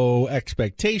with low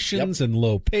expectations and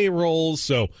low payrolls.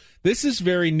 So this is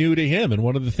very new to him. And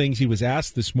one of the things he was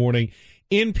asked this morning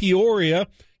in Peoria,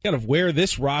 kind of where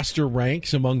this roster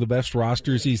ranks among the best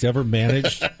rosters he's ever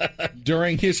managed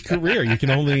during his career. You can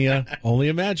only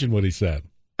imagine what he said.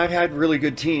 I've had really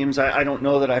good teams. I don't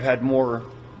know that I've had more,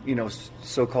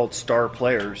 so-called star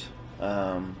players.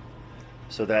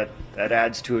 So that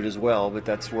adds to it as well. But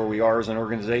that's where we are as an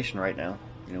organization right now.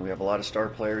 We have a lot of star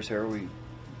players here. We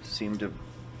seem to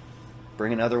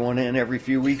bring another one in every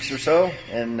few weeks or so,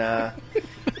 and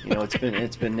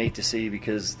it's been neat to see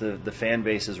because the fan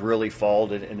base has really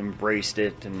followed it and embraced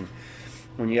it. And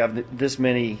when you have this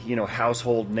many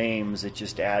household names, it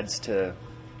just adds to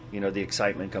the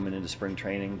excitement coming into spring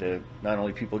training. To not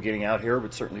only people getting out here,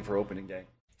 but certainly for opening day.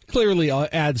 Clearly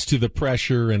adds to the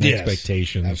pressure and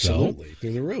expectations. Absolutely,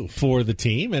 through the roof for the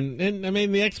team, and I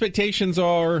mean the expectations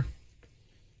are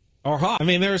high. I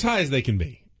mean they're as high as they can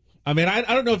be. I mean, I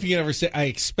don't know if you can ever say, I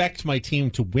expect my team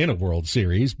to win a World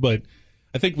Series, but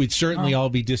I think we'd certainly all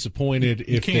be disappointed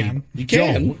if they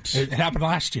don't. It happened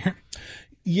last year.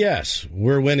 Yes,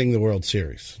 we're winning the World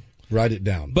Series. Write it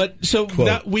down. But so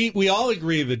we all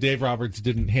agree that Dave Roberts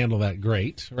didn't handle that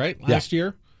great, right, last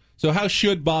year? So how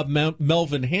should Bob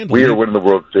Melvin handle it? We are winning the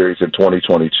World Series in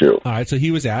 2022. All right, so he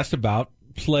was asked about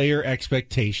player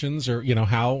expectations or,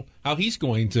 how he's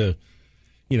going to,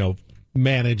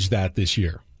 manage that this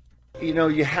year.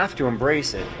 You have to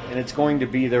embrace it, and it's going to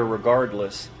be there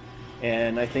regardless.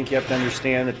 And I think you have to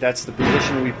understand that that's the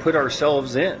position we put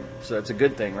ourselves in. So that's a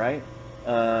good thing, right?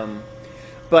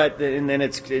 But then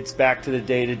it's back to the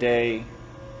day-to-day.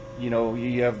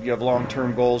 You have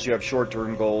long-term goals, you have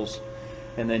short-term goals,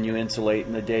 and then you insulate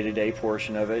in the day-to-day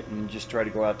portion of it and just try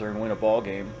to go out there and win a ball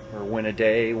game or win a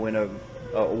day, win a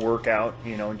workout,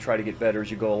 and try to get better as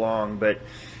you go along. But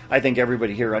I think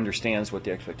everybody here understands what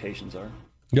the expectations are.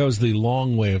 That was the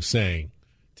long way of saying,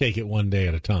 take it one day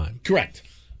at a time. Correct.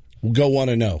 We'll go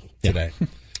 1-0 today.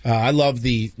 I love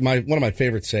one of my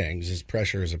favorite sayings is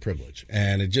pressure is a privilege.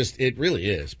 And it really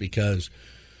is, because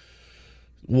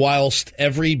whilst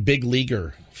every big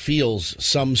leaguer feels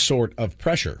some sort of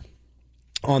pressure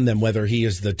on them, whether he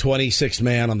is the 26th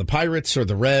man on the Pirates or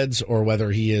the Reds, or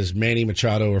whether he is Manny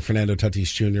Machado or Fernando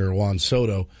Tatis Jr. or Juan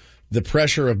Soto, the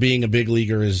pressure of being a big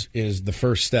leaguer is the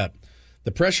first step.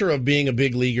 The pressure of being a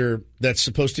big leaguer that's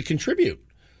supposed to contribute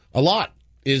a lot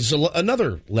is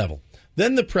another level.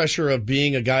 Then the pressure of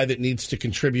being a guy that needs to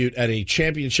contribute at a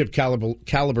championship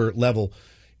caliber level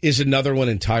is another one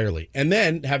entirely. And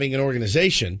then having an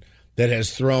organization that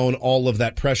has thrown all of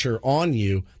that pressure on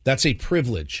you, that's a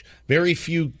privilege. Very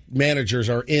few managers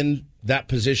are in that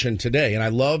position today. And I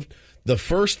loved the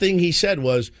first thing he said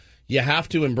was, you have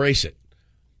to embrace it.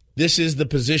 This is the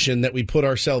position that we put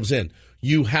ourselves in.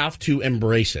 You have to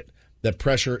embrace it. That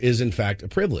pressure is, in fact, a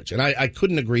privilege. And I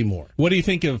couldn't agree more. What do you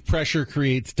think of pressure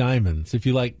creates diamonds? If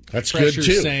you like that's pressure good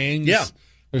too. sayings, yeah.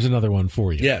 There's another one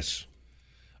for you. Yes.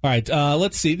 All right,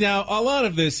 let's see. Now, a lot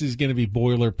of this is going to be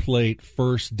boilerplate,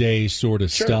 first day sort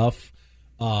of stuff.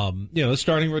 The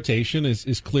starting rotation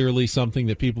is clearly something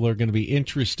that people are going to be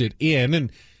interested in.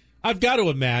 And I've got to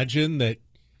imagine that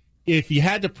if you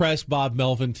had to press Bob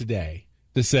Melvin today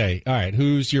to say, all right,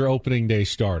 who's your opening day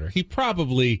starter? He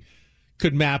probably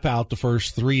could map out the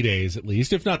first 3 days at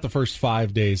least, if not the first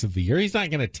 5 days of the year. He's not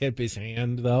going to tip his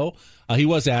hand, though. He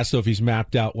was asked, though, if he's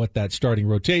mapped out what that starting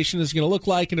rotation is going to look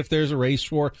like and if there's a race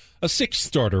for a sixth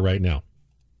starter right now.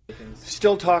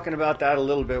 Still talking about that a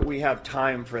little bit. We have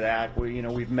time for that.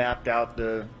 We've mapped out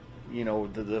the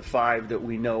 5 that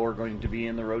we know are going to be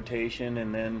in the rotation,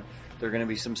 and then there are going to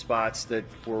be some spots that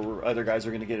where other guys are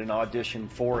going to get an audition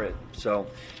for it. So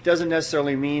it doesn't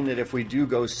necessarily mean that if we do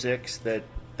go 6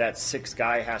 that sixth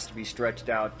guy has to be stretched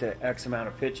out to X amount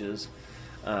of pitches.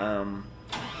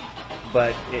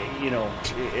 But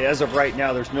as of right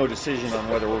now, there's no decision on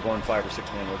whether we're going 5 or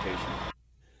 6 man rotation.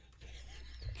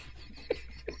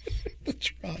 The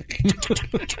truck.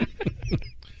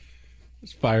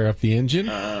 Let's fire up the engine.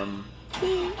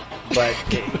 But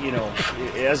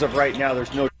as of right now,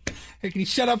 there's no. Hey, can you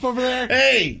shut up over there?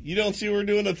 Hey, you don't see we're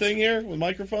doing a thing here with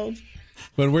microphones?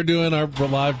 When we're doing our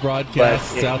live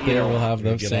broadcasts out there, we'll have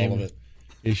the same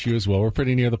issue as well. We're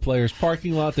pretty near the players'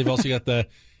 parking lot. They've also got the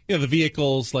the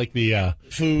vehicles like the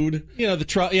food, the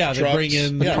truck. Yeah, they bring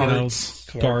in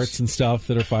carts and stuff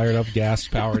that are fired up,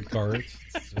 gas-powered carts.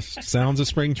 Just sounds of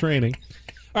spring training.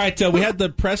 All right, we had the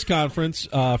press conference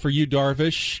for Yu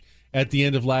Darvish at the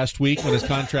end of last week on his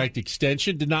contract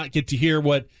extension. Did not get to hear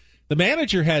what the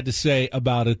manager had to say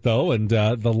about it, though, and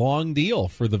the long deal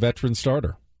for the veteran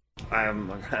starter. I'm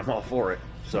all for it.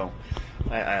 So,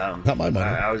 not my money.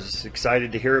 I was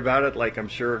excited to hear about it, like I'm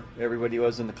sure everybody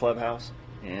was in the clubhouse.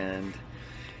 And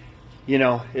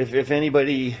if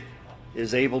anybody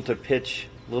is able to pitch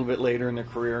a little bit later in their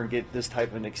career and get this type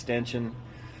of an extension,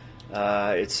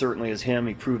 it certainly is him.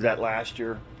 He proved that last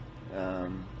year.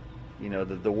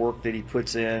 The work that he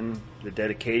puts in, the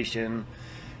dedication.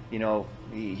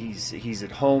 He's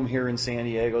at home here in San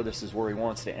Diego. This is where he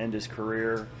wants to end his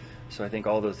career. So I think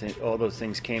all those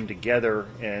things came together,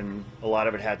 and a lot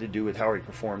of it had to do with how he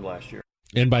performed last year.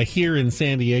 And by here in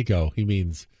San Diego, he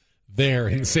means there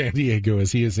in San Diego,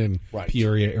 as he is in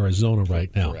Peoria, Arizona right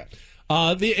now.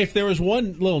 If there was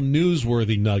one little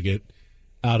newsworthy nugget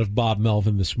out of Bob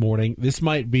Melvin this morning, this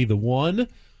might be the one.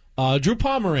 Drew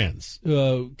Pomeranz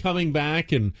coming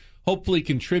back and hopefully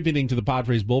contributing to the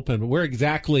Padres bullpen. But where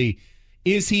exactly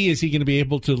is he? Is he going to be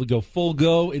able to go full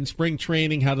go in spring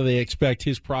training? How do they expect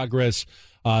his progress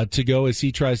to go as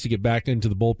he tries to get back into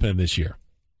the bullpen this year?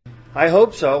 I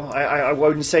hope so. I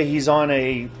wouldn't say he's on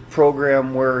a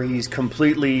program where he's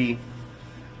completely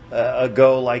a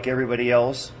go like everybody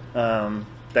else.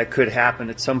 That could happen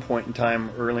at some point in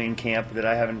time early in camp that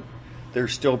I haven't.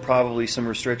 There's still probably some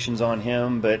restrictions on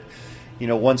him, but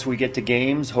once we get to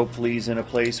games, hopefully he's in a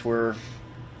place where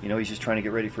he's just trying to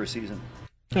get ready for a season.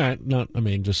 All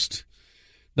right, just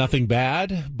nothing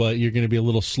bad, but you're going to be a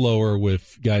little slower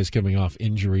with guys coming off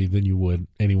injury than you would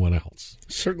anyone else.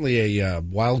 Certainly a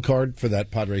wild card for that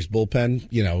Padres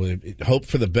bullpen. Hope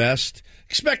for the best,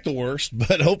 expect the worst,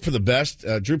 but hope for the best.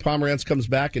 Drew Pomeranz comes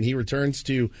back and he returns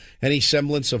to any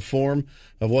semblance of form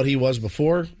of what he was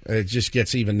before. It just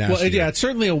gets even nastier. Well, yeah, it's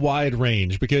certainly a wide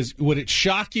range, because would it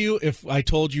shock you if I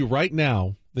told you right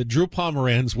now that Drew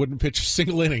Pomeranz wouldn't pitch a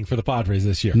single inning for the Padres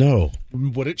this year? No.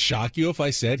 Would it shock you if I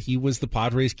said he was the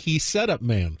Padres' key setup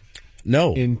man?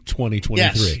 No. In 2023?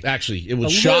 Yes, actually, it would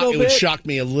shock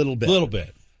me a little bit. A little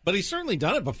bit. But he's certainly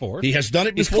done it before. He has done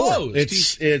it before.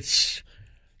 He's closed. It's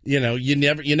you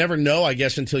never know, I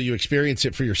guess, until you experience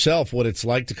it for yourself, what it's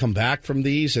like to come back from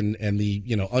these and the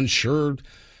unsure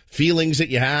feelings that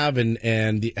you have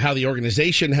and how the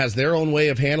organization has their own way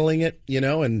of handling it,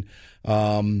 and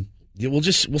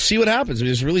we'll see what happens.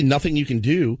 There's really nothing you can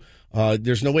do.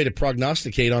 There's no way to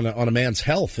prognosticate on a man's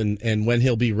health and when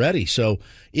he'll be ready. So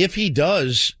if he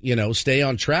does, stay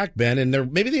on track, Ben, and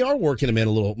maybe they are working him in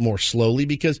a little more slowly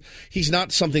because he's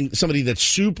not somebody that's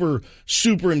super,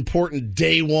 super important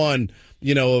day one,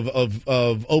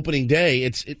 of opening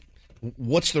day.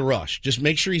 What's the rush? Just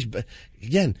make sure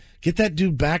get that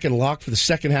dude back and locked for the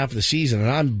second half of the season,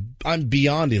 and I'm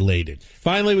beyond elated.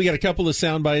 Finally, we got a couple of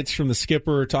sound bites from the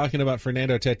skipper talking about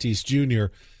Fernando Tatis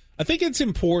Jr. I think it's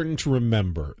important to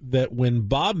remember that when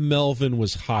Bob Melvin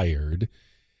was hired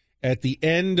at the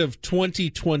end of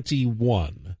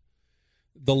 2021,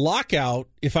 the lockout,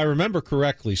 if I remember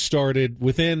correctly, started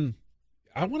within,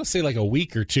 I want to say like a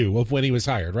week or two of when he was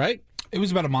hired, right? It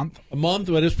was about a month. A month,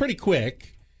 but it was pretty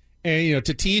quick. And,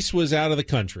 Tatis was out of the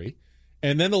country.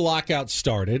 And then the lockout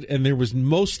started, and there was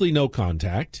mostly no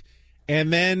contact.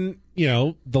 And then,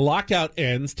 the lockout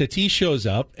ends. Tatis shows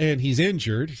up, and he's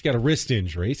injured. He's got a wrist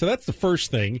injury. So that's the first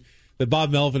thing that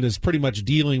Bob Melvin is pretty much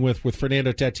dealing with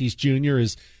Fernando Tatis Jr.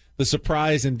 is the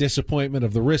surprise and disappointment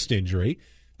of the wrist injury.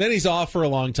 Then he's off for a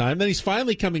long time. Then he's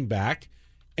finally coming back.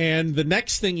 And the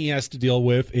next thing he has to deal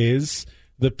with is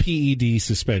the PED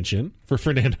suspension for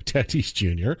Fernando Tatis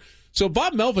Jr. So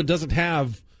Bob Melvin doesn't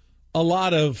have a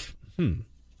lot of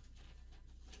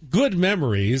good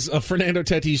memories of Fernando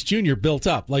Tatis Jr. built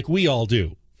up like we all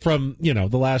do from, the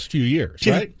last few years,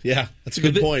 right? Yeah, that's a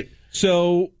good point.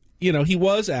 So, he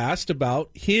was asked about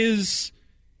his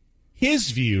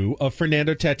view of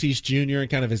Fernando Tatis Jr. and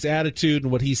kind of his attitude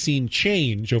and what he's seen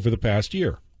change over the past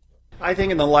year. I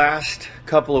think in the last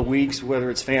couple of weeks,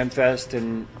 whether it's FanFest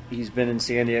and he's been in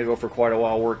San Diego for quite a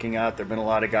while working out, there have been a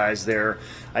lot of guys there.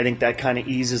 I think that kind of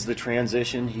eases the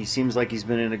transition. He seems like he's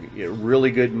been in a really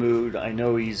good mood. I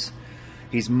know he's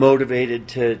motivated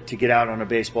to get out on a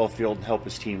baseball field and help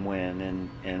his team win.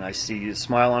 And I see a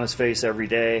smile on his face every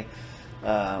day.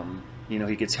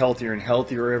 He gets healthier and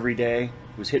healthier every day.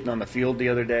 He was hitting on the field the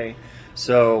other day.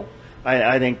 So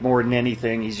I think more than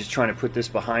anything, he's just trying to put this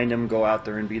behind him, go out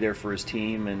there and be there for his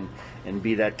team and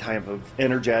be that type of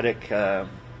energetic,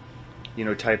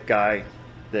 type guy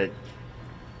that,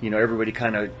 everybody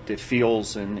kind of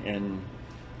feels and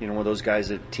one of those guys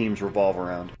that teams revolve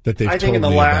around. That they've told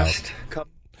me about.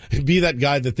 Be that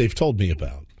guy that they've told me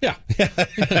about. Yeah.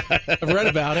 I've read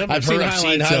about him. I've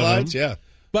seen highlights, yeah.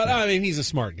 But, he's a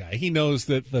smart guy. He knows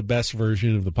that the best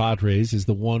version of the Padres is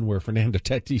the one where Fernando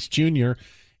Tatis Jr.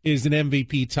 is an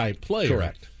MVP-type player.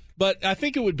 Correct. But I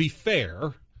think it would be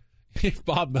fair if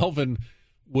Bob Melvin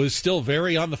was still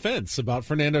very on the fence about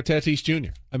Fernando Tatis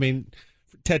Jr.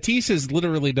 Tatis has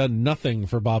literally done nothing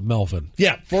for Bob Melvin.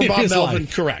 Yeah, for Bob Melvin,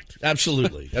 life. Correct.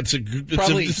 Absolutely. That's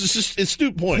it's an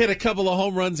astute point. Hit a couple of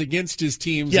home runs against his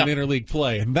teams in interleague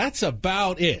play, and that's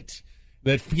about it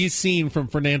that he's seen from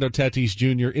Fernando Tatis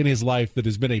Jr. in his life that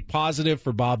has been a positive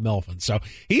for Bob Melvin. So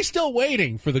he's still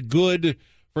waiting for the good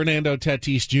Fernando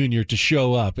Tatis Jr. to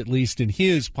show up, at least in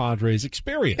his Padres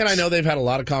experience. And I know they've had a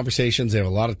lot of conversations. They have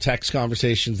a lot of text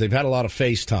conversations. They've had a lot of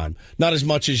FaceTime. Not as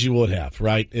much as you would have,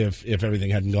 right, if everything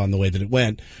hadn't gone the way that it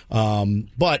went.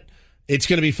 But it's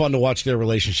going to be fun to watch their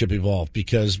relationship evolve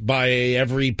because by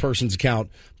every person's account,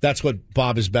 that's what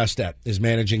Bob is best at, is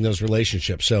managing those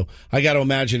relationships. So I got to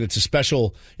imagine it's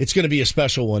going to be a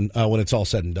special one when it's all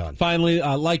said and done. Finally,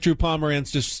 like Drew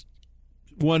Pomeranz, just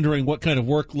wondering what kind of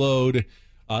workload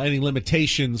any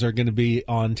limitations are going to be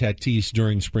on Tatis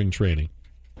during spring training.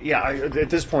 Yeah, at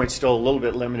this point, still a little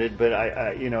bit limited, but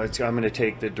I'm going to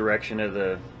take the direction of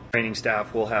the training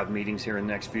staff. We'll have meetings here in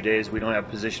the next few days. We don't have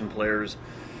position players,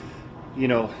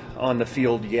 on the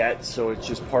field yet, so it's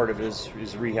just part of his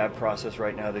rehab process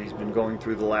right now that he's been going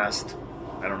through the last,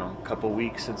 couple of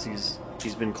weeks since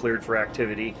he's been cleared for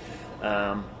activity.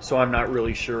 So I'm not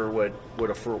really sure what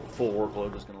a full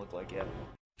workload is going to look like yet.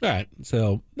 All right,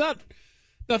 so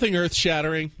nothing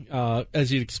earth-shattering,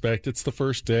 as you'd expect. It's the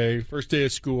first day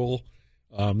of school.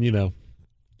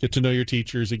 Get to know your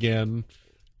teachers again,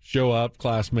 show up,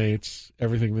 classmates,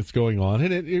 everything that's going on.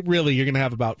 And it really, you're going to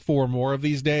have about 4 more of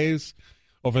these days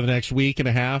over the next week and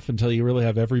a half until you really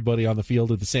have everybody on the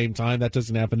field at the same time. That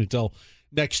doesn't happen until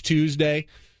next Tuesday.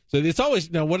 So it's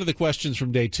always, now, what are the questions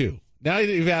from day 2? Now that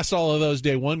you've asked all of those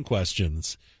day 1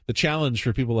 questions, the challenge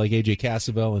for people like A.J.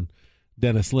 Cassavell and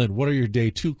Dennis Lynn, what are your day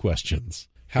 2 questions?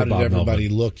 How did everybody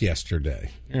look yesterday?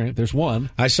 All right, there's one.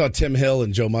 I saw Tim Hill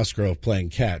and Joe Musgrove playing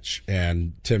catch,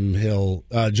 and Joe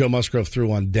Musgrove threw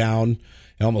one down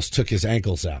and almost took his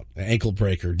ankles out. An ankle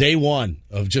breaker. Day 1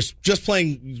 of just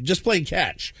playing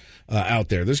catch out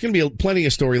there. There's going to be plenty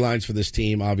of storylines for this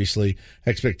team. Obviously,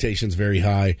 expectations very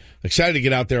high. Excited to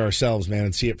get out there ourselves, man,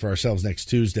 and see it for ourselves next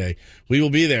Tuesday. We will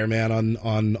be there, man.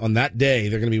 On that day,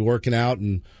 they're going to be working out,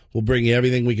 and we'll bring you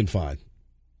everything we can find.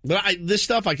 But I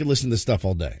can listen to this stuff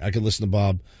all day. I can listen to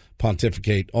Bob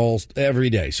pontificate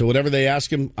every day. So whatever they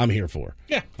ask him, I'm here for.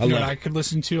 Yeah. I could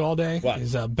listen to all day? What?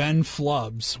 Is Ben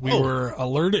Flubbs. We were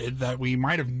alerted that we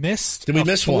might have missed Did we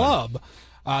miss flub.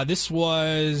 This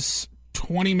was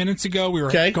 20 minutes ago. We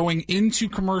were going into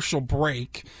commercial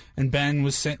break, and Ben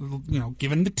was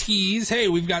given the tease. Hey,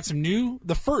 we've got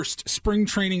the first spring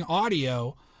training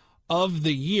audio of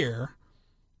the year.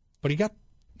 But he got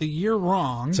the year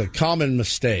wrong. It's a common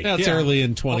mistake. It's early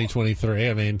in 2023.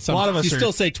 I mean, a lot of us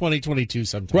still say 2022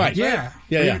 sometimes. Right. Yeah.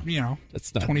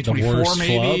 That's not 2024 the worst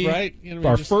maybe. Flub, right?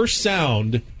 Our first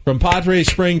sound from Padres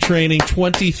Spring Training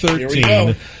 2013. Here we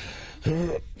go.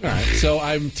 All right, so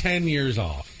I'm 10 years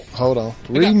off. Hold on.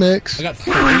 Remix. I got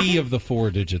 3 of the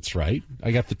 4 digits right.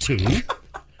 I got the 2,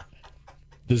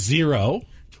 the 0,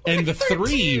 and the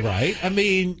 3 right. I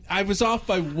mean, I was off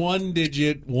by 1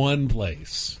 digit, 1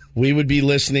 place. We would be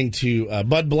listening to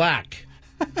Bud Black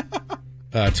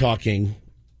talking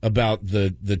about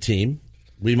the team.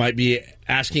 We might be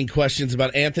asking questions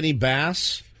about Anthony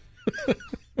Bass.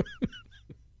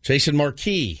 Jason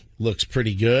Marquis looks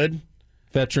pretty good.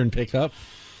 Veteran pickup.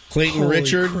 Clayton Holy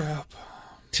Richard. crap.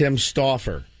 Tim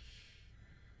Stauffer.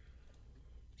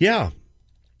 Yeah.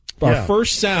 Our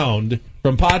first sound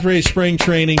from Padres Spring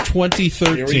Training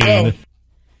 2013. Here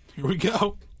we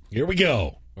go. Here we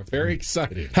go. We're very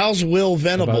excited. How's Will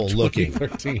Venable about looking?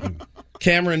 2013.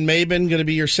 Cameron Maben going to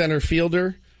be your center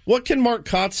fielder. What can Mark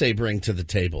Kotze bring to the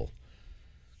table?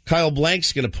 Kyle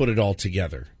Blank's going to put it all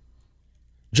together.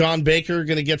 John Baker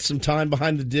going to get some time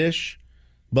behind the dish.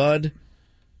 Bud.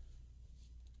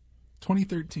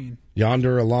 2013.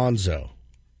 Yonder Alonso.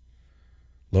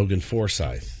 Logan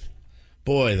Forsythe.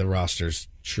 Boy, the roster's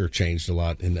sure changed a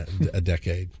lot in a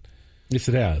decade. Yes,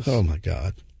 it has. Oh, my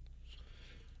God.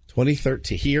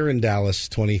 2013. Here in Dallas,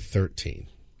 2013.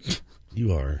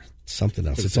 You are something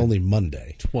else. It's only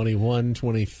Monday. 21,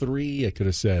 23, I could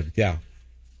have said. Yeah.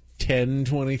 10,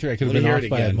 23. I could have been off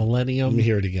by a millennium. Let me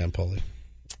hear it again, Paulie.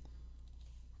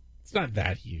 It's not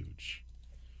that huge.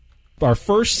 Our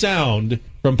first sound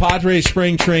from Padres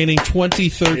Spring Training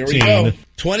 2013. Here we go.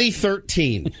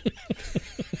 2013.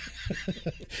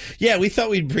 Yeah, we thought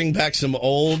we'd bring back some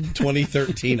old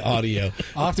 2013 audio.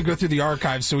 I'll have to go through the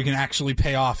archives so we can actually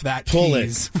pay off that Pull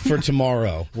tease. it for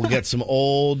tomorrow. We'll get some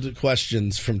old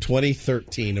questions from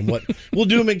 2013 and what we'll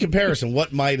do them in comparison.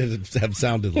 What might it have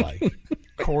sounded like?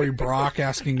 Corey Brock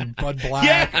asking Bud Black.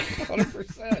 Yeah,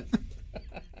 100%.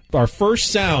 Our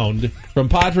first sound from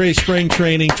Padres Spring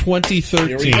Training 2013.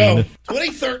 Here we go.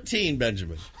 2013,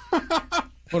 Benjamin.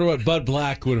 Wonder what Bud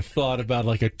Black would have thought about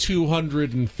like a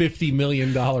 $250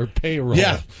 million payroll.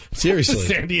 Yeah, seriously.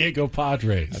 San Diego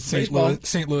Padres. St.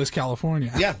 Louis,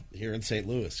 California. Yeah, here in St.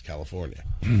 Louis, California.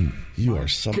 You are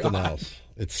something else.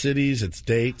 It's cities, it's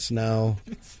dates now.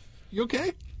 You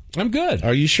okay? I'm good.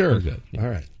 Are you sure? I'm good. All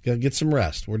right. Gotta get some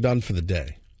rest. We're done for the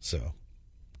day. So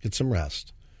get some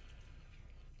rest.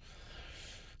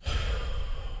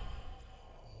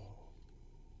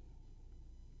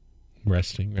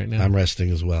 Resting right now. I'm resting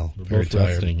as well. We're Very both tired.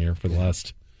 resting here for the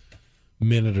last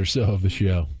minute or so of the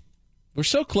show. We're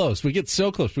so close. We get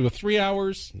so close. We go 3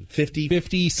 hours,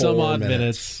 50 some odd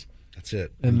minutes. That's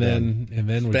it. And then we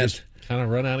Spent. just kind of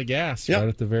run out of gas Yep. right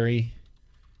at the very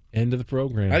end of the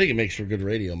program. I think it makes for good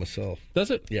radio myself.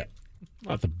 Does it? Yeah.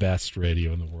 Not the best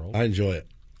radio in the world. I enjoy it.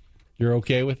 You're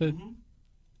okay with it?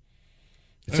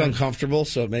 It's uncomfortable,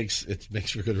 so it makes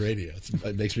for good radio.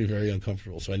 It makes me very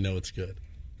uncomfortable, so I know it's good.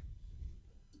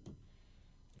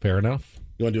 Fair enough.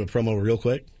 You want to do a promo real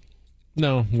quick?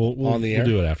 No, we'll On the air?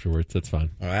 do it afterwards. That's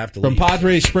fine. I have to From leave.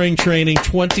 Padres Spring Training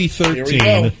 2013. Here we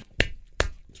go.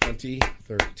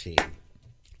 2013.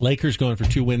 Lakers going for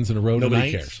 2 wins in a row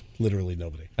Nobody tonight. cares. Literally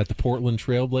nobody. At the Portland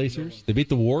Trail Blazers. They beat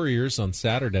the Warriors on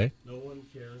Saturday. No one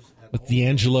cares. With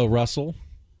D'Angelo Russell.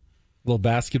 Little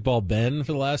basketball Ben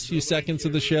for the last few seconds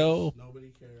of the show.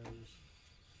 Nobody cares.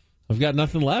 I've got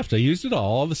nothing left. I used it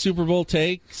all. All the Super Bowl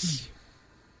takes.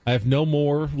 I have no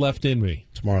more left in me.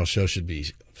 Tomorrow's show should be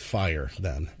fire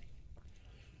then.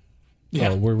 Yeah.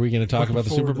 Oh, were we going to talk Looking about the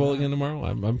forward Super to Bowl that. again tomorrow?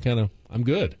 I'm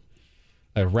good.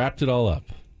 I've wrapped it all up.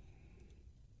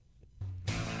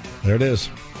 There it is.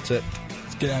 That's it.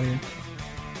 Let's get out of here.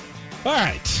 All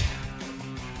right.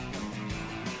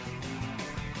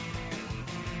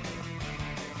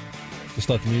 Just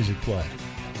let the music play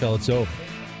until it's over.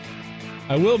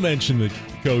 I will mention that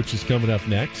the coach is coming up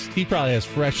next. He probably has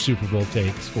fresh Super Bowl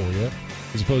takes for you,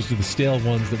 as opposed to the stale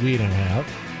ones that we don't have.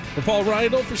 For Paul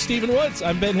Rydell, for Stephen Woods,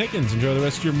 I'm Ben Hickens. Enjoy the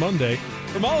rest of your Monday.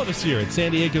 From all of us here at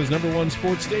San Diego's #1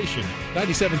 sports station,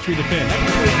 97.3 The Fan. Happy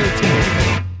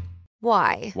 2013.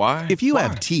 Why? If you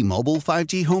have T-Mobile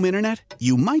 5G home internet,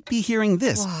 you might be hearing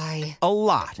this Why? a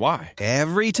lot. Why?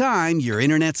 Every time your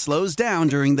internet slows down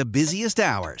during the busiest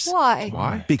hours.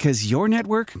 Why? Because your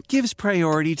network gives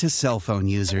priority to cell phone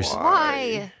users.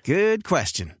 Why? Good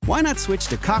question. Why not switch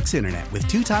to Cox Internet with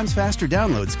 2 times faster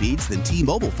download speeds than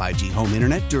T-Mobile 5G home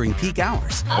internet during peak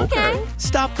hours? Okay.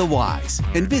 Stop the whys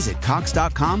and visit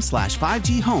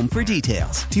cox.com/5G home for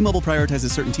details. T-Mobile prioritizes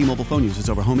certain T-Mobile phone users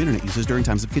over home internet users during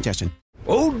times of congestion.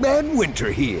 Old Man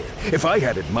Winter here. If I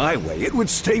had it my way, it would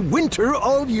stay winter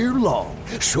all year long.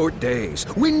 Short days,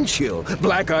 wind chill,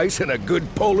 black ice, and a good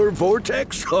polar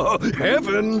vortex. Oh,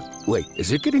 heaven. Wait,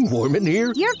 is it getting warm in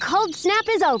here? Your cold snap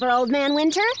is over, Old Man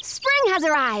Winter. Spring has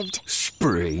arrived.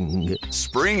 Spring.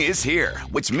 Spring is here,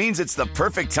 which means it's the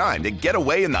perfect time to get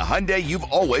away in the Hyundai you've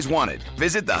always wanted.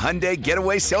 Visit the Hyundai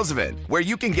Getaway Sales Event, where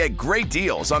you can get great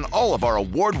deals on all of our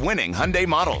award-winning Hyundai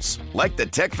models, like the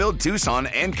tech-filled Tucson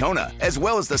and Kona, as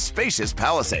well as the spacious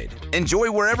Palisade.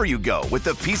 Enjoy wherever you go with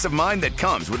the peace of mind that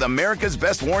comes with America's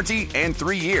best warranty and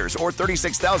 3 years or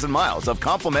 36,000 miles of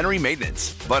complimentary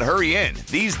maintenance. But hurry in,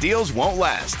 these deals won't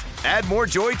last. Add more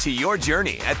joy to your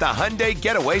journey at the Hyundai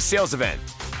Getaway Sales Event.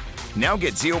 Now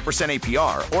get 0%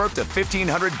 APR or up to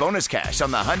 $1,500 bonus cash on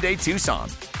the Hyundai Tucson.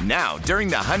 Now, during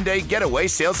the Hyundai Getaway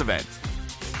Sales Event.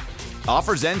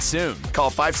 Offers end soon. Call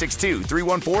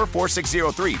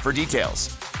 562-314-4603 for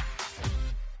details.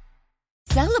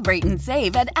 Celebrate and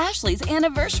save at Ashley's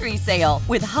Anniversary Sale.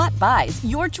 With Hot Buys,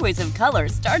 your choice of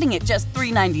colors starting at just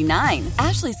 $3.99.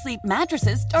 Ashley Sleep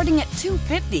mattresses starting at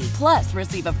 $2.50. Plus,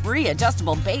 receive a free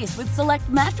adjustable base with select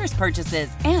mattress purchases.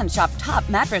 And shop top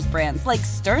mattress brands like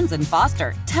Stearns &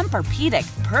 Foster,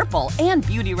 Tempur-Pedic, Purple, and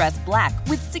Beautyrest Black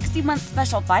with 60-month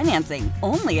special financing.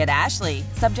 Only at Ashley.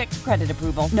 Subject to credit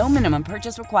approval. No minimum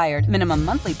purchase required. Minimum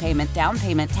monthly payment, down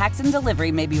payment, tax, and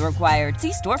delivery may be required.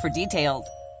 See store for details.